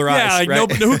roll their eyes. Yeah, like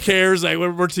right? who cares? Like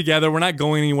we're together, we're not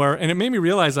going anywhere. And it made me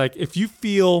realize, like, if you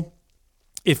feel,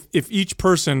 if each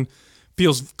person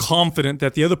feels confident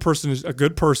that the other person is a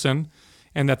good person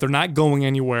and that they're not going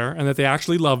anywhere and that they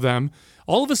actually love them,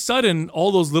 all of a sudden,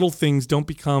 all those little things don't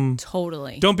become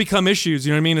issues.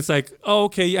 You know what I mean? It's like, oh,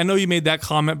 okay, I know you made that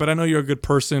comment, but I know you're a good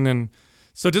person, and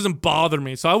so it doesn't bother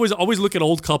me. So I always look at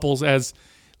old couples as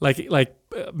like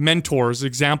mentors,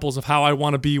 examples of how I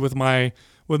want to be with my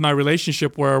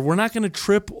relationship, where we're not going to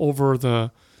trip over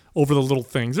the little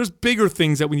things. There's bigger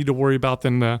things that we need to worry about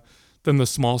than the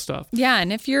small stuff. Yeah,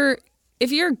 and if you're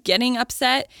getting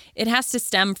upset, it has to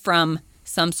stem from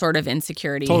some sort of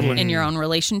insecurity in your own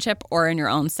relationship or in your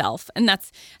own self. And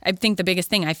that's, I think, the biggest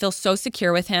thing. I feel so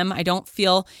secure with him. I don't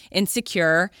feel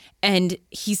insecure, and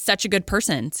he's such a good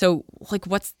person. So, like,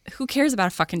 who cares about a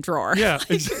fucking drawer? Yeah,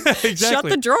 exactly. Shut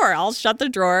the drawer. I'll shut the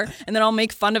drawer, and then I'll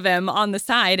make fun of him on the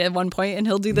side at one point, and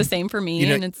he'll do the same for me.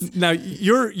 Now,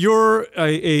 you're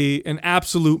an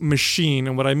absolute machine,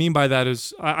 and what I mean by that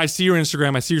is I see your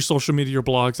Instagram, I see your social media, your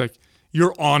blogs, like,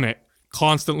 you're on it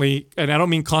constantly. And I don't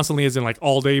mean constantly as in like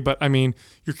all day, but I mean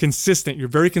you're consistent. You're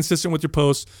very consistent with your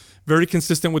posts, very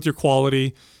consistent with your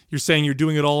quality. You're saying you're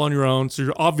doing it all on your own, so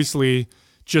you're obviously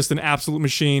just an absolute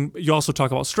machine. You also talk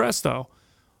about stress, though.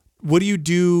 What do you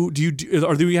do? Do you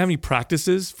have any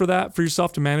practices for that, for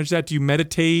yourself, to manage that? Do you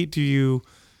meditate? Do you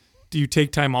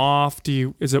take time off?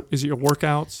 Is it your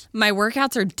workouts? My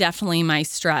workouts are definitely my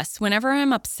stress. Whenever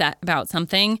I'm upset about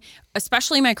something,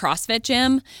 especially my CrossFit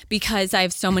gym, because I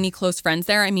have so many close friends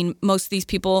there. I mean, most of these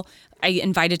people I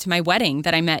invited to my wedding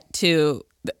that I met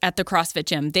at the CrossFit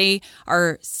gym. They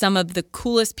are some of the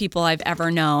coolest people I've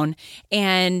ever known.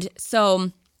 And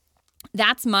so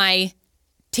that's my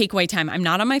takeaway time. I'm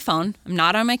not on my phone. I'm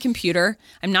not on my computer.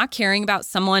 I'm not caring about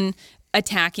someone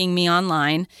attacking me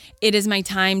online. It is my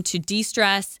time to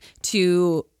de-stress,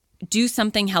 to do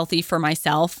something healthy for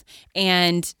myself,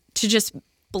 and to just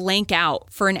blank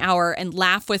out for an hour and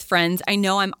laugh with friends. I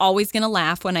know I'm always going to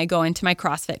laugh when I go into my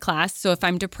CrossFit class. So if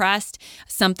I'm depressed,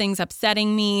 something's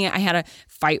upsetting me, I had a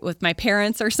fight with my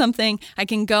parents or something, I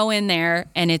can go in there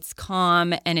and it's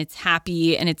calm and it's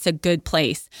happy and it's a good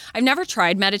place. I've never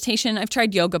tried meditation. I've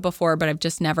tried yoga before, but I've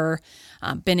just never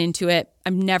been into it.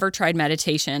 I've never tried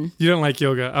meditation. You don't like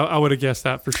yoga. I would have guessed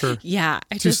that for sure. Yeah.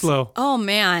 Too slow. Oh,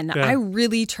 man. Yeah. I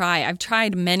really try. I've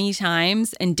tried many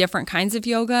times in different kinds of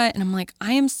yoga, and I'm like,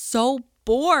 I am so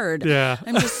bored. Yeah.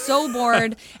 I'm just so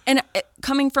bored. And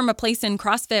coming from a place in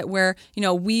CrossFit where,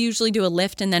 we usually do a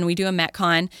lift and then we do a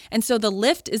Metcon. And so the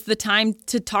lift is the time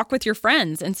to talk with your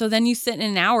friends. And so then you sit in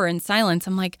an hour in silence.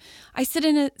 I'm like, I sit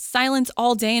in silence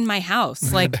all day in my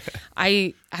house. Like,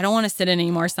 I don't want to sit in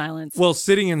any more silence. Well,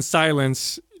 sitting in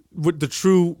silence, the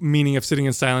true meaning of sitting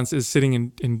in silence is sitting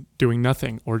and doing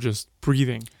nothing or just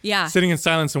breathing. Yeah. Sitting in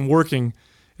silence and working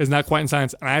is not quite in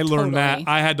silence. And I learned that.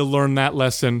 I had to learn that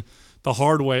lesson the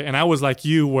hard way. And I was like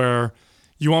you, where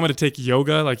you want me to take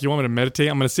yoga, like you want me to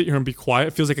meditate, I'm going to sit here and be quiet.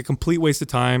 It feels like a complete waste of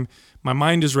time. My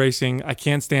mind is racing. I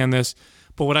can't stand this.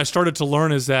 But what I started to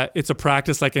learn is that it's a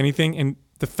practice like anything. And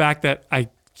the fact that I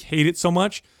hate it so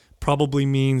much probably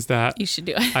means that you should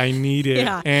do it. I need it.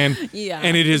 Yeah. And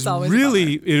it is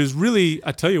really,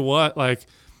 I tell you what, like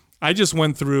I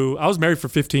was married for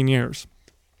 15 years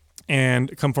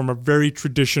and come from a very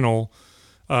traditional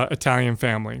Italian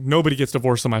family. Nobody gets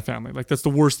divorced in my family. Like, that's the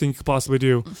worst thing you could possibly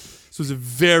do. So it's a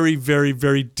very, very,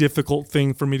 very difficult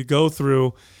thing for me to go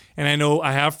through. And I know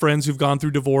I have friends who've gone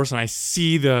through divorce, and I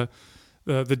see the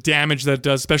damage that it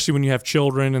does, especially when you have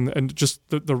children, and just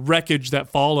the wreckage that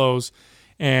follows.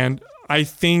 And I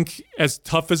think, as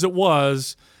tough as it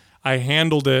was, I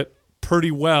handled it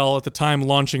pretty well at the time,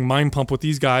 launching Mind Pump with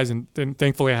these guys, and then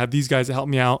thankfully I had these guys that helped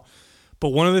me out. But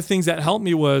one of the things that helped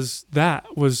me was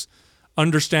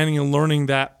understanding and learning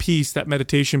that piece, that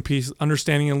meditation piece,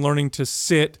 understanding and learning to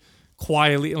sit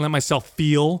quietly and let myself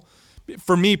feel.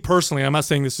 For me personally, I'm not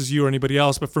saying this is you or anybody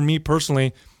else, but for me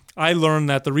personally, I learned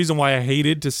that the reason why I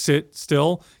hated to sit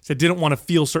still is I didn't want to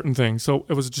feel certain things. So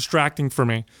it was distracting for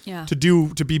me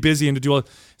to be busy and to do all.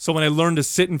 So when I learned to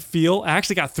sit and feel, I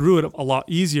actually got through it a lot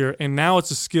easier. And now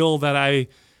it's a skill that I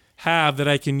have that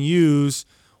I can use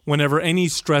whenever any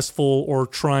stressful or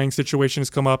trying situation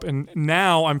has come up. And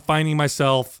now I'm finding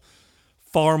myself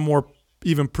far more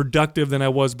even productive than I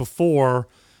was before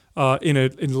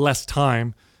in less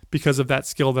time because of that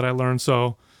skill that I learned.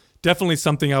 So definitely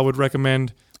something I would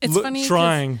recommend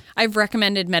trying. I've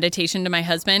recommended meditation to my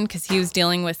husband because he was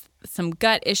dealing with some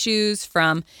gut issues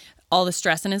from all the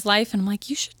stress in his life. And I'm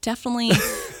like, you should definitely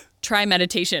try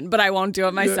meditation, but I won't do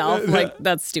it myself. Like,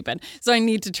 that's stupid. So I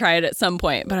need to try it at some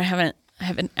point, but I haven't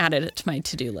added it to my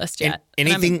to-do list yet.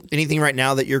 Anything right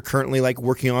now that you're currently like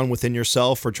working on within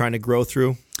yourself or trying to grow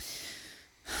through?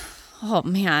 Oh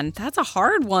man, that's a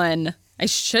hard one. I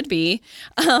should be.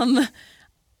 I'm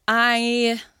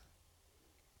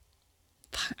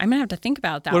gonna have to think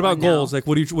about that. What about goals? Now. Like,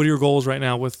 what are your goals right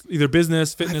now with either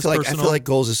business, fitness, personal? I feel like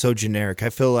goals is so generic. I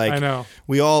feel like I know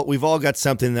we've all got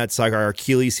something that's like our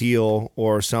Achilles heel,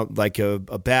 or some like a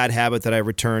bad habit that I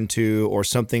return to, or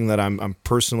something that I'm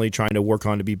personally trying to work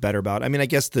on to be better about. I mean, I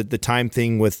guess the time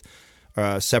thing with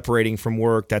separating from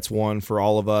work, that's one for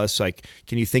all of us. Like,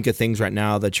 can you think of things right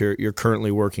now that you're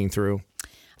currently working through?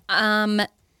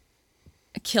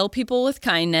 Kill people with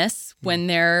kindness when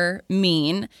they're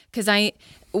mean, because and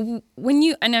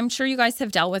I'm sure you guys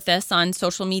have dealt with this on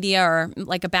social media or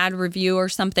like a bad review or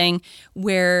something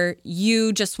where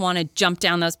you just want to jump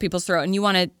down those people's throat and you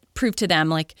want to prove to them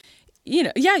like, you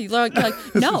know, yeah, you're like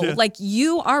no, yeah. Like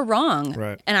you are wrong,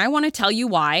 right. And I want to tell you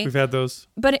why. We've had those,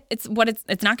 but it's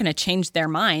not going to change their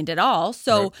mind at all.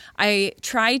 So right. I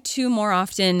try to more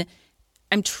often.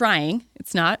 I'm trying.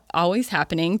 It's not always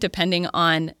happening depending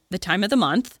on the time of the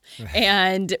month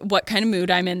and what kind of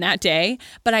mood I'm in that day.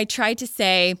 But I try to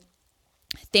say,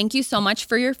 thank you so much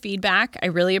for your feedback. I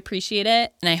really appreciate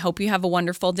it. And I hope you have a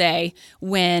wonderful day,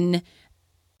 when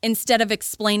instead of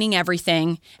explaining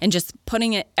everything and just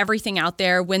putting everything out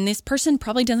there, when this person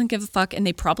probably doesn't give a fuck and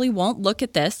they probably won't look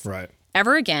at this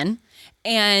ever again.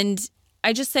 And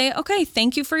I just say, okay,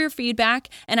 thank you for your feedback.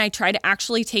 And I try to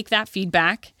actually take that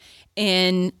feedback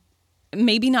in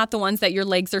maybe not the ones that your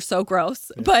legs are so gross,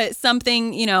 but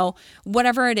something, you know,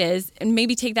 whatever it is, and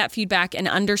maybe take that feedback and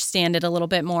understand it a little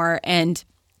bit more and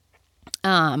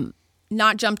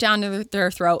not jump down to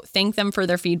their throat, thank them for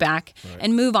their feedback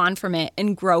and move on from it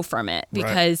and grow from it,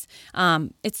 because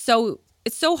it's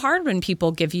so hard when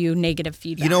people give you negative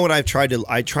feedback. You know what I try and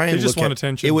they just want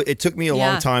attention. It took me a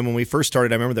long time when we first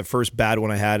started. I remember the first bad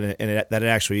one I had, and that it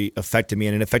actually affected me,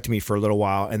 and it affected me for a little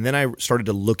while. And then I started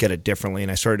to look at it differently,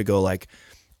 and I started to go like,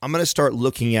 I'm going to start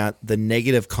looking at the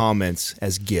negative comments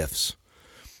as gifts.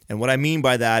 And what I mean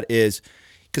by that is,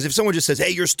 because if someone just says, hey,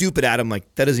 you're stupid, Adam,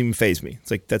 like that doesn't even faze me.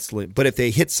 It's like, but if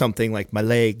they hit something like my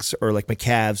legs or like my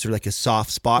calves or like a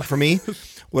soft spot for me,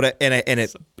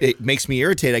 it makes me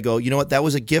irritated. I go, you know what? That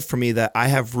was a gift for me that I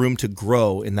have room to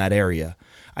grow in that area.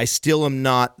 I still am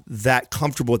not that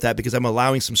comfortable with that because I'm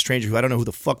allowing some stranger who I don't know who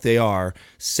the fuck they are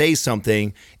say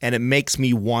something, and it makes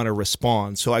me want to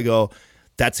respond. So I go,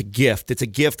 that's a gift. It's a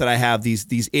gift that I have these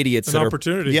idiots. An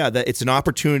opportunity. That it's an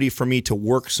opportunity for me to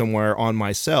work somewhere on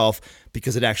myself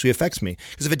because it actually affects me.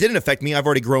 Because if it didn't affect me, I've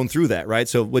already grown through that, right?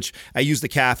 So, which I use the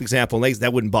calf example, legs,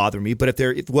 that wouldn't bother me. But if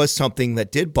it was something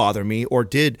that did bother me or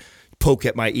did poke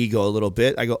at my ego a little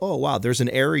bit, I go, oh wow, there's an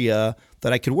area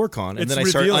that I could work on, and then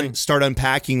I start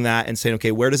unpacking that and saying,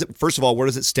 okay, where does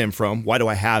it stem from? Why do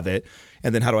I have it?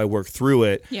 And then how do I work through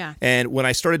it? Yeah. And when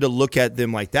I started to look at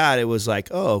them like that, it was like,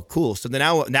 oh, cool. So then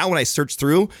now when I search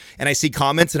through and I see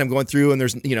comments and I'm going through and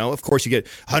there's, you know, of course you get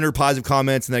 100 positive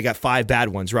comments and then I got 5 bad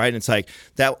ones, right? And it's like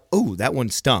that one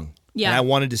stung. Yeah. And I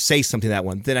wanted to say something to that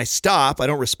one. Then I stop, I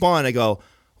don't respond. I go,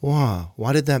 wow,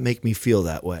 why did that make me feel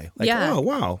that way? Like, oh,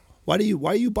 wow. Why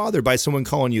are you bothered by someone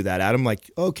calling you that, Adam?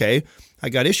 Like, okay, I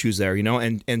got issues there, you know,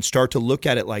 and start to look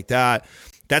at it like that.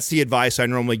 That's the advice I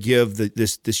normally give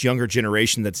this younger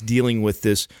generation that's dealing with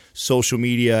this social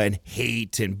media and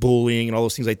hate and bullying and all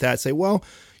those things like that. Say, well,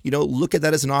 you know, look at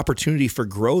that as an opportunity for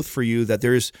growth for you, that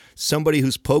there's somebody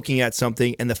who's poking at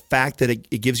something, and the fact that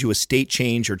it gives you a state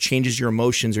change or changes your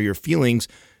emotions or your feelings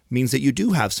means that you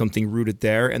do have something rooted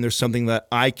there, and there's something that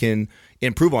I can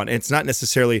improve on. And it's not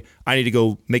necessarily I need to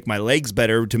go make my legs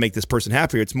better to make this person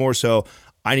happier. It's more so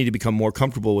I need to become more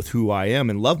comfortable with who I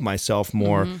am and love myself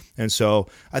more. Mm-hmm. And so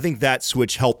I think that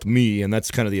switch helped me, and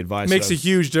that's kind of the advice. It makes a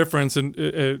huge difference.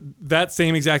 And that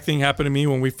same exact thing happened to me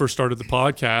when we first started the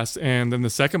podcast. And then the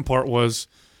second part was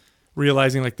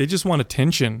realizing like they just want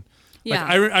attention. Yeah.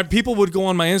 Like I people would go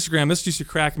on my Instagram. This used to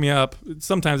crack me up.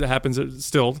 Sometimes it happens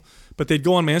still. But they'd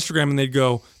go on my Instagram and they'd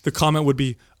go, the comment would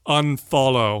be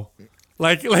unfollow.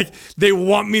 Like they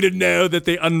want me to know that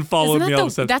they unfollowed me all of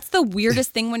a sudden. That's the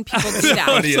weirdest thing when people do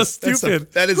that. It's so stupid.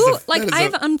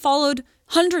 I've unfollowed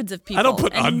hundreds of people. I don't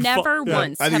put never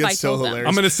once have I told them.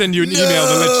 I'm going to send you an email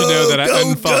to let you know that I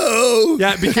unfollowed.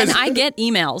 Yeah, because and I get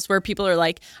emails where people are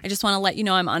like, I just want to let you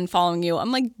know I'm unfollowing you.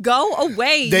 I'm like, go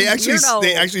away. They actually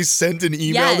sent an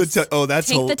email to tell. Oh, that's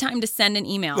take the time to send an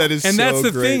email. That is, and so that's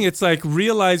the great. thing. It's like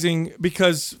realizing,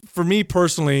 because for me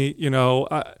personally, you know,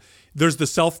 there's the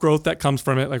self-growth that comes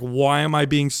from it. Like, why am I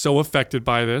being so affected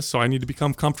by this? So I need to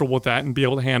become comfortable with that and be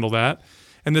able to handle that.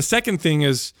 And the second thing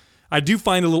is I do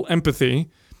find a little empathy,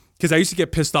 because I used to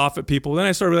get pissed off at people. Then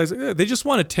I started realizing they just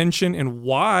want attention, and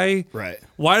why? Right.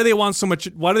 Why do they want so much?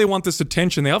 Why do they want this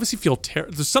attention? They obviously feel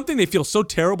there's something they feel so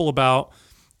terrible about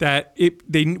that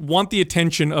they want the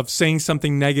attention of saying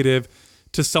something negative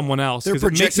to someone else, because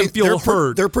it makes them feel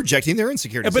heard. They're projecting their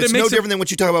insecurities. But it's no different than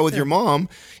what you talk about with your mom.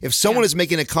 If someone is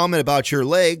making a comment about your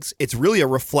legs, it's really a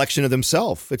reflection of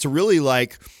themselves. It's really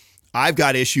like, I've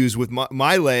got issues with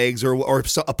my legs or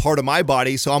a part of my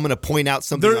body, so I'm going to point out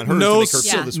something on hers to make her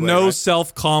feel this way. No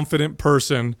self-confident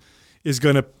person is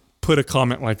going to put a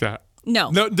comment like that.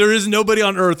 No, there is nobody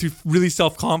on earth who's really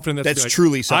self-confident. That's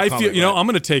truly self-confident. I feel, I'm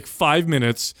going to take 5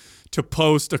 minutes to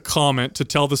post a comment to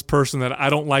tell this person that I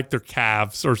don't like their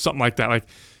calves or something like that. Like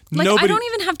I don't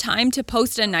even have time to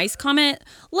post a nice comment,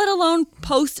 let alone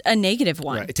post a negative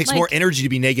one. Right. It takes more energy to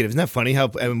be negative. Isn't that funny how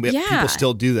people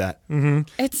still do that? Mm-hmm.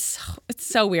 It's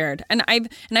so weird. And I've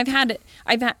had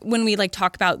when we like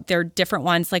talk about their different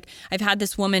ones, like I've had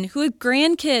this woman who had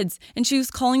grandkids and she was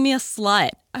calling me a slut.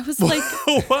 I was like,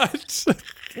 what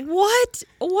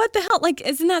the hell? Like,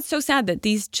 isn't that so sad that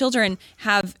these children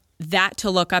have that to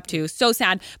look up to? So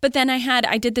sad. But then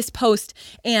I did this post,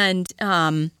 and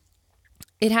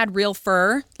it had real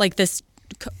fur, like this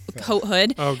coat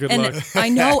hood. Oh, good and luck. I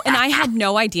know, and I had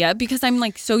no idea, because I'm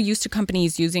like so used to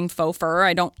companies using faux fur.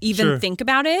 I don't even think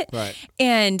about it. Right.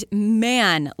 And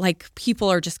man, like people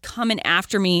are just coming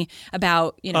after me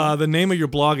about, the name of your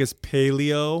blog is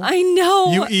Paleo. I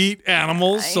know. You eat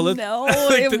animals. I know.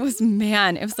 It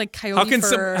was like coyote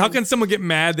fur. How can someone get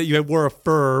mad that you wore a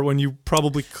fur when you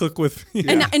probably cook with?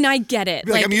 And I get it.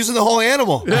 Like, I'm using the whole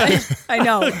animal. I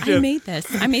know. I made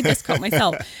this coat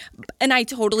myself. And I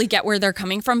totally get where they're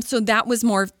coming from. So that was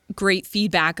more great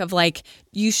feedback of like,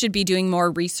 you should be doing more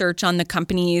research on the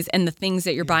companies and the things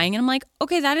that you're buying. And I'm like,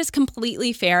 okay, that is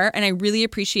completely fair. And I really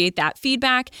appreciate that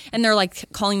feedback. And they're like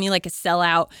calling me like a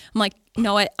sellout. I'm like, you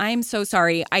know what? I'm so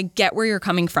sorry. I get where you're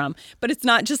coming from, but it's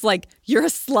not just like, you're a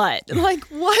slut. Like,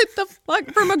 what the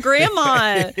fuck, from a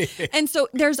grandma? And so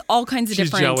there's all kinds of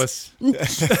She's different. jealous.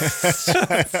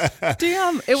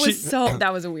 Damn. It was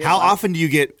that was a weird How one. often do you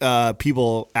get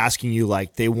people asking you,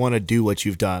 like, they want to do what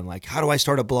you've done? Like, how do I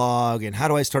start a blog, and how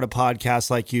do I start a podcast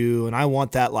like you? And I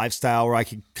want that lifestyle where I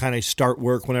can kind of start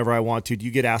work whenever I want to. Do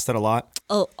you get asked that a lot?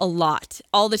 A lot,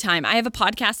 all the time. I have a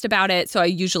podcast about it, so I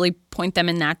usually point them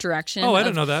in that direction. Oh, I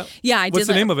didn't know that. Yeah, I did. What's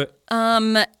the name of it?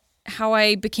 How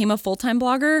I became a full-time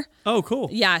blogger. Oh, cool.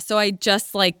 Yeah, so I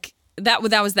just like that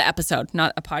was the episode,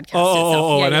 not a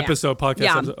podcast. Episode, podcast.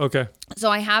 Yeah. Episode. Okay. So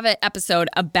I have an episode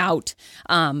about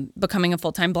becoming a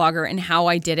full-time blogger and how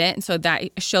I did it, and so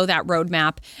that show that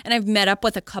roadmap. And I've met up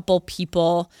with a couple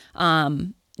people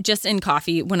just in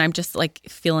coffee when I'm just like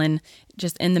feeling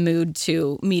just in the mood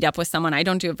to meet up with someone. I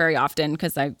don't do it very often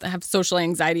because I have social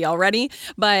anxiety already,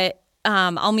 but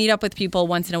I'll meet up with people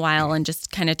once in a while and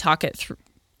just kind of talk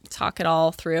it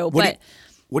all through.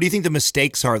 What do you think the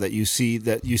mistakes are that you see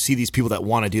these people that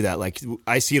want to do that? Like,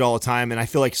 I see it all the time, and I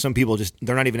feel like some people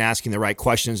they're not even asking the right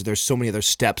questions. There's so many other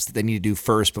steps that they need to do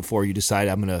first before you decide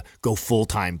I'm going to go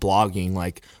full-time blogging.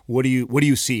 Like, what do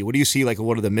you see? What do you see? Like,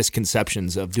 what are the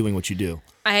misconceptions of doing what you do?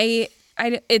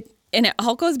 And it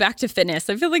all goes back to fitness.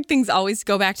 I feel like things always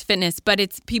go back to fitness, but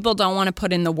it's people don't want to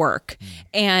put in the work.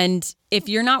 And if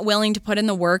you're not willing to put in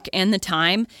the work and the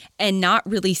time and not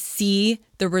really see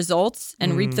the results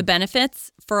and reap the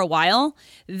benefits for a while,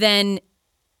 then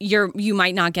you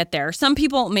might not get there. Some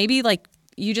people maybe like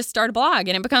you just start a blog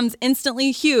and it becomes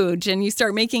instantly huge and you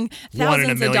start making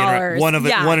thousands of dollars. One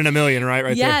in a million, right?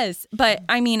 Right. Yes. There. But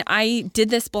I mean, I did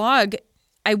this blog.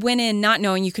 I went in not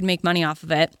knowing you could make money off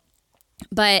of it.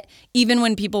 But even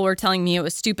when people were telling me it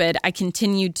was stupid, I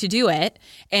continued to do it.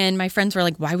 And my friends were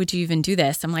like, why would you even do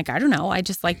this? I'm like, I don't know. I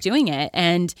just like doing it.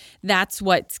 And that's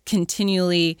what's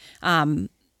continually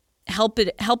helped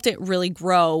it really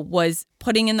grow, was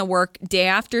putting in the work day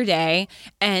after day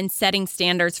and setting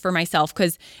standards for myself.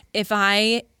 Because if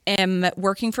I am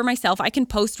working for myself, I can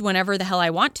post whenever the hell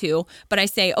I want to, but I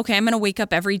say, okay, I'm going to wake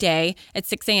up every day at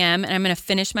 6 a.m. and I'm going to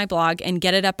finish my blog and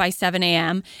get it up by 7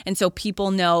 a.m. And so people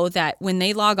know that when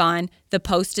they log on, the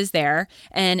post is there,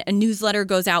 and a newsletter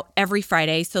goes out every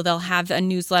Friday. So they'll have a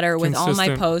newsletter with all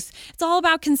my posts. It's all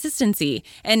about consistency.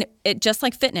 And it just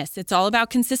like fitness, it's all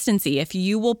about consistency. If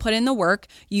you will put in the work,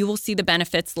 you will see the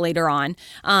benefits later on.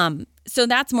 So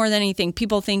that's more than anything.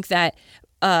 People think that,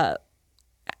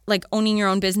 like owning your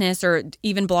own business or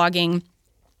even blogging,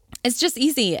 it's just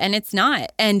easy, and it's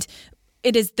not. And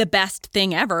it is the best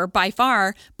thing ever by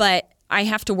far, but I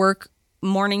have to work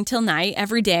morning till night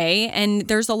every day. And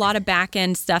there's a lot of back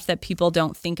end stuff that people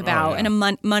don't think about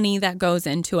and money that goes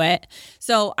into it.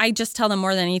 So I just tell them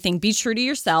more than anything, be true to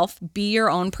yourself, be your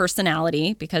own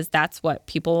personality, because that's what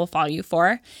people will follow you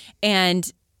for,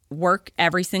 and work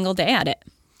every single day at it.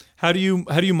 How do you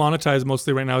monetize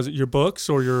mostly right now? Is it your books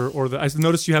or I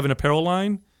noticed you have an apparel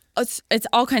line? It's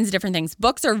all kinds of different things.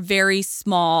 Books are very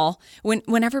small.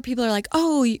 Whenever people are like,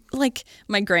 oh, like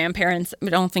my grandparents, I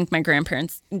don't think my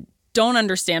grandparents don't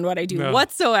understand what I do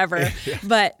whatsoever.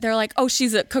 But they're like, oh,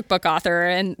 she's a cookbook author.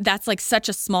 And that's like such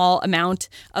a small amount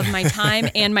of my time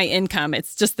and my income.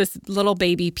 It's just this little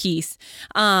baby piece.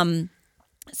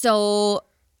 So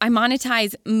I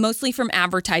monetize mostly from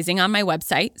advertising on my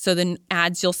website. So the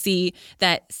ads you'll see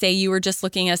that say you were just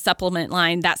looking at a supplement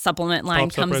line, that supplement line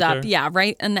pops comes up. up. Yeah,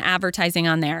 right. And the advertising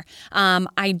on there.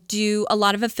 I do a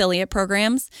lot of affiliate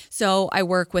programs. So I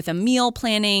work with a meal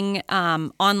planning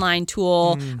online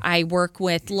tool. I work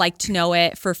with Like to Know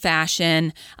It for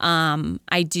fashion.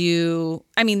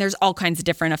 There's all kinds of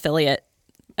different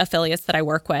affiliates that I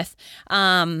work with.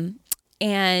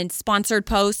 And sponsored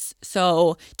posts.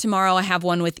 So tomorrow I have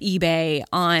one with eBay.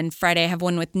 On Friday I have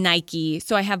one with Nike.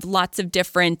 So I have lots of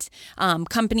different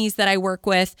companies that I work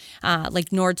with, like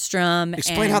Nordstrom.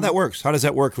 Explain how that works. How does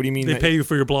that work? What do you mean? They pay you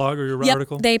for your blog or your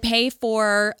article? They pay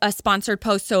for a sponsored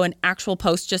post, so an actual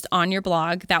post just on your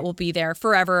blog that will be there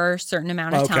forever, a certain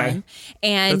amount of time.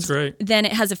 And that's great. Then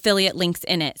it has affiliate links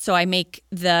in it. So I make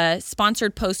the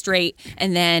sponsored post rate,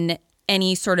 and then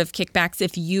any sort of kickbacks.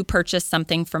 If you purchase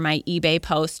something from my eBay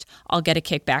post, I'll get a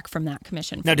kickback from that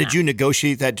commission. Now, did you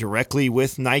negotiate that directly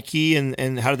with Nike,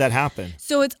 and how did that happen?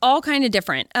 So it's all kind of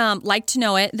different. Like to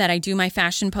Know It, that I do my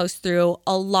fashion posts through,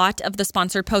 a lot of the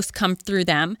sponsored posts come through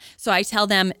them. So I tell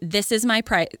them, this is my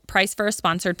price for a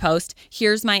sponsored post.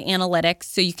 Here's my analytics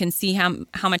so you can see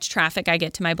how much traffic I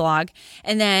get to my blog.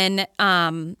 And then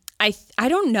I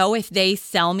don't know if they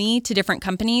sell me to different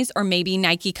companies, or maybe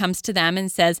Nike comes to them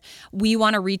and says, we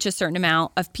want to reach a certain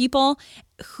amount of people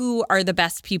who are the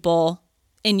best people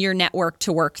in your network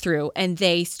to work through, and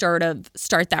they start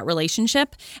that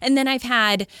relationship. And then I've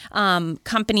had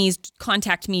companies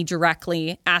contact me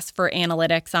directly, ask for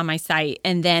analytics on my site,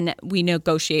 and then we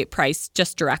negotiate price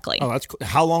just directly. Oh, that's cool.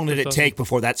 How long did it take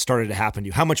before that started to happen to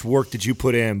you? How much work did you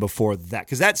put in before that?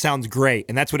 Because that sounds great,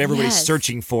 and that's what everybody's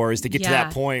searching for, is to get to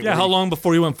that point. Yeah, how long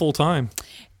before you went full time?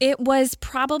 It was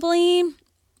probably,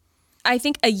 I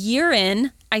think, a year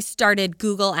in. I started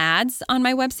Google ads on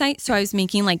my website. So I was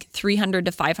making like $300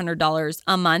 to $500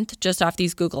 a month just off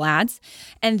these Google ads.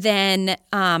 And then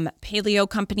Paleo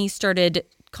companies started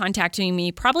contacting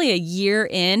me probably a year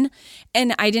in,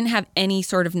 and I didn't have any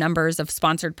sort of numbers of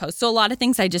sponsored posts. So a lot of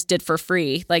things I just did for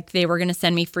free. Like they were going to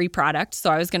send me free product, so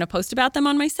I was going to post about them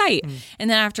on my site. And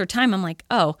then after a time, I'm like,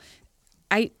 oh,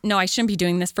 I shouldn't be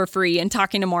doing this for free and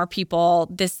talking to more people.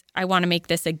 I want to make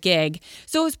this a gig.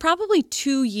 So it was probably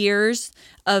 2 years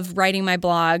of writing my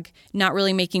blog, not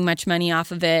really making much money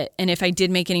off of it. And if I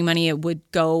did make any money, it would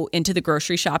go into the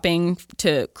grocery shopping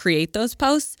to create those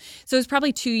posts. So it was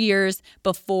probably 2 years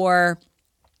before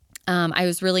I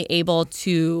was really able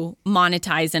to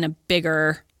monetize in a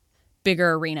bigger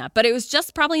arena. But it was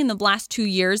just probably in the last 2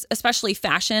 years, especially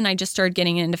fashion. I just started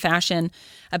getting into fashion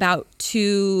about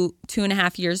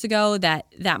 2.5 years ago,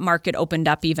 that market opened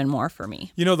up even more for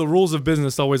me. You know, the rules of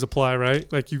business always apply,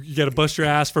 right? Like you got to bust your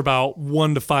ass for about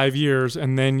 1 to 5 years,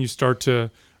 and then you start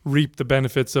to reap the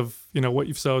benefits of, what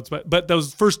you've sowed. But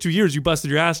those first 2 years, you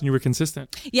busted your ass and you were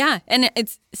consistent. Yeah. And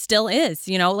it still is,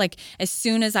 like as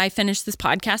soon as I finish this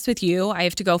podcast with you, I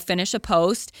have to go finish a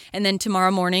post. And then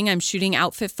tomorrow morning, I'm shooting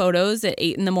outfit photos at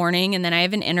 8 a.m. And then I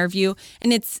have an interview,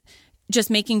 and it's just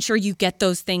making sure you get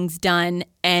those things done.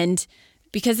 And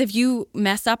because if you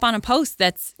mess up on a post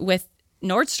that's with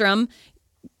Nordstrom,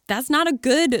 that's not a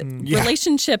good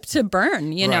relationship to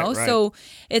burn, know? Right. So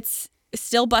it's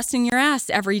still busting your ass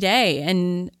every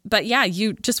day. But yeah,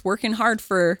 you just working hard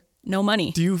for no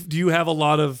money. Do you have a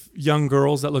lot of young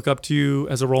girls that look up to you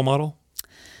as a role model?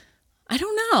 I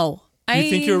don't know. Do you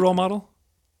think you're a role model?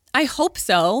 I hope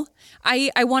so.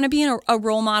 I want to be a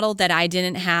role model that I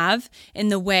didn't have, in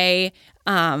the way,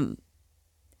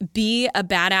 be a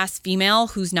badass female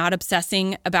who's not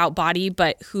obsessing about body,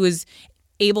 but who is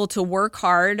able to work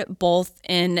hard both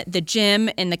in the gym,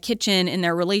 in the kitchen, in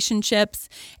their relationships,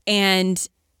 and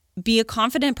be a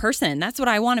confident person. That's what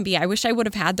I want to be. I wish I would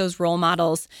have had those role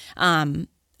models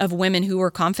of women who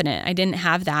were confident. I didn't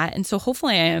have that. And so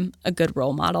hopefully I am a good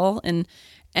role model and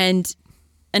an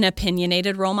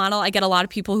opinionated role model. I get a lot of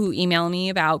people who email me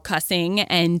about cussing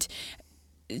and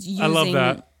using. I love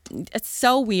that. It's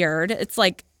so weird. It's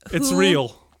like, it's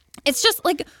real. It's just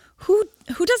like,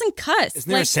 who doesn't cuss?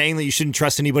 Isn't there a saying that you shouldn't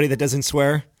trust anybody that doesn't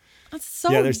swear? That's so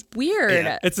weird.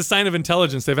 Yeah. It's a sign of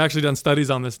intelligence. They've actually done studies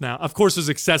on this now. Of course, it was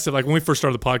excessive. Like when we first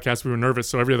started the podcast, we were nervous,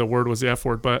 so every other word was the F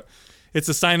word. But it's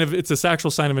a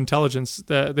actual sign of intelligence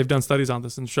that they've done studies on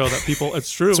this and show that people,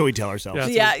 it's true. So we tell ourselves.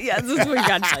 Yeah, this is what you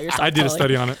got to tell yourself. I did a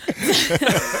study on it.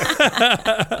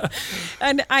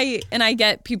 and I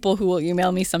get people who will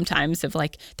email me sometimes of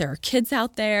like, there are kids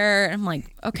out there. And I'm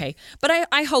like, okay. But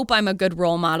I hope I'm a good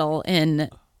role model in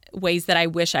ways that I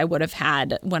wish I would have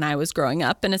had when I was growing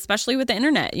up, and especially with the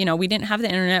internet. You know, we didn't have the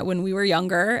internet when we were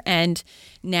younger, and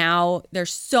now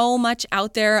there's so much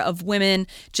out there of women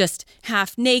just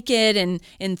half naked and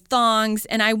in thongs,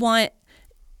 and I want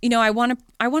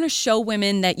to show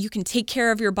women that you can take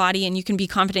care of your body and you can be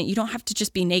confident. You don't have to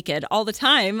just be naked all the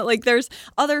time. Like there's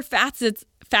other facets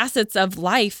of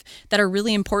life that are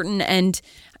really important, and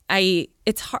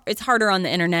it's harder on the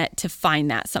internet to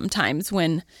find that sometimes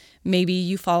when maybe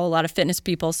you follow a lot of fitness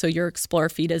people, so your Explore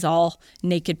feed is all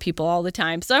naked people all the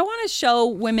time. So I want to show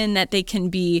women that they can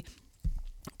be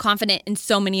confident in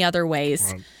so many other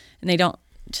ways, and they don't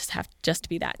just have to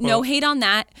be that. No hate on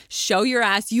that. Show your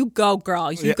ass. You go,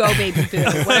 girl. You go, baby boo.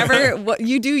 Whatever,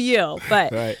 you do you.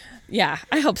 But yeah,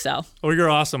 I hope so. Oh, you're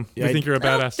awesome. Yeah, we think you're a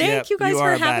badass. Thank you guys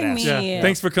for having me. Yeah.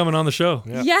 Thanks for coming on the show.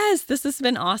 Yeah. Yes, this has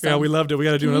been awesome. Yeah, we loved it. We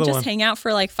got to do another one. Just hang out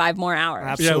for like 5 more hours.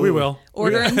 Absolutely. Yeah, we will.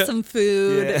 Order in some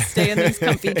food, stay in these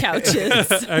comfy couches.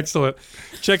 Excellent.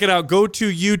 Check it out. Go to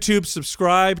YouTube,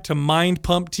 subscribe to Mind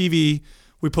Pump TV.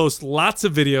 We post lots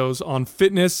of videos on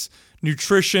fitness,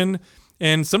 nutrition,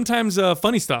 and sometimes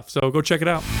funny stuff. So go check it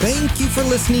out. Thank you for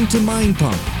listening to Mind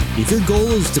Pump. If your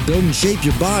goal is to build and shape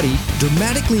your body,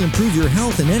 dramatically improve your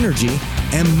health and energy,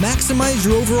 and maximize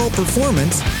your overall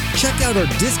performance, check out our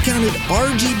discounted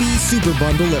RGB Super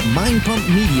Bundle at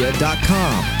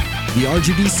mindpumpmedia.com. The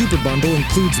RGB Super Bundle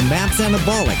includes MAPS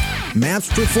Anabolic,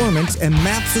 MAPS Performance, and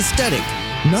MAPS Aesthetic.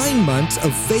 9 months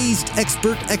of phased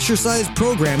expert exercise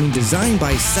programming designed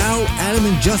by Sal, Adam,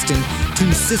 and Justin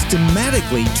to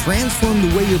systematically transform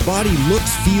the way your body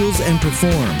looks, feels, and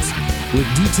performs. With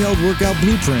detailed workout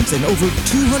blueprints and over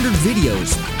 200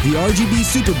 videos, the RGB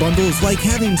Super Bundle is like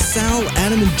having Sal,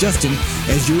 Adam, and Justin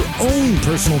as your own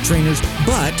personal trainers,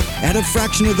 but at a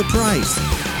fraction of the price.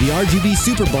 The RGB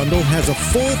Super Bundle has a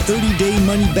full 30-day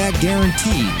money-back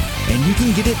guarantee, and you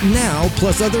can get it now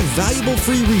plus other valuable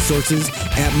free resources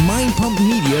at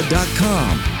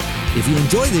mindpumpmedia.com. If you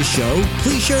enjoy this show,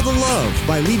 please share the love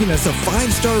by leaving us a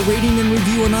 5-star rating and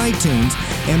review on iTunes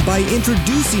and by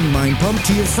introducing Mind Pump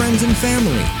to your friends and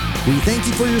family. We thank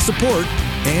you for your support,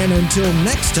 and until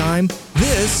next time,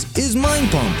 this is Mind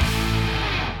Pump.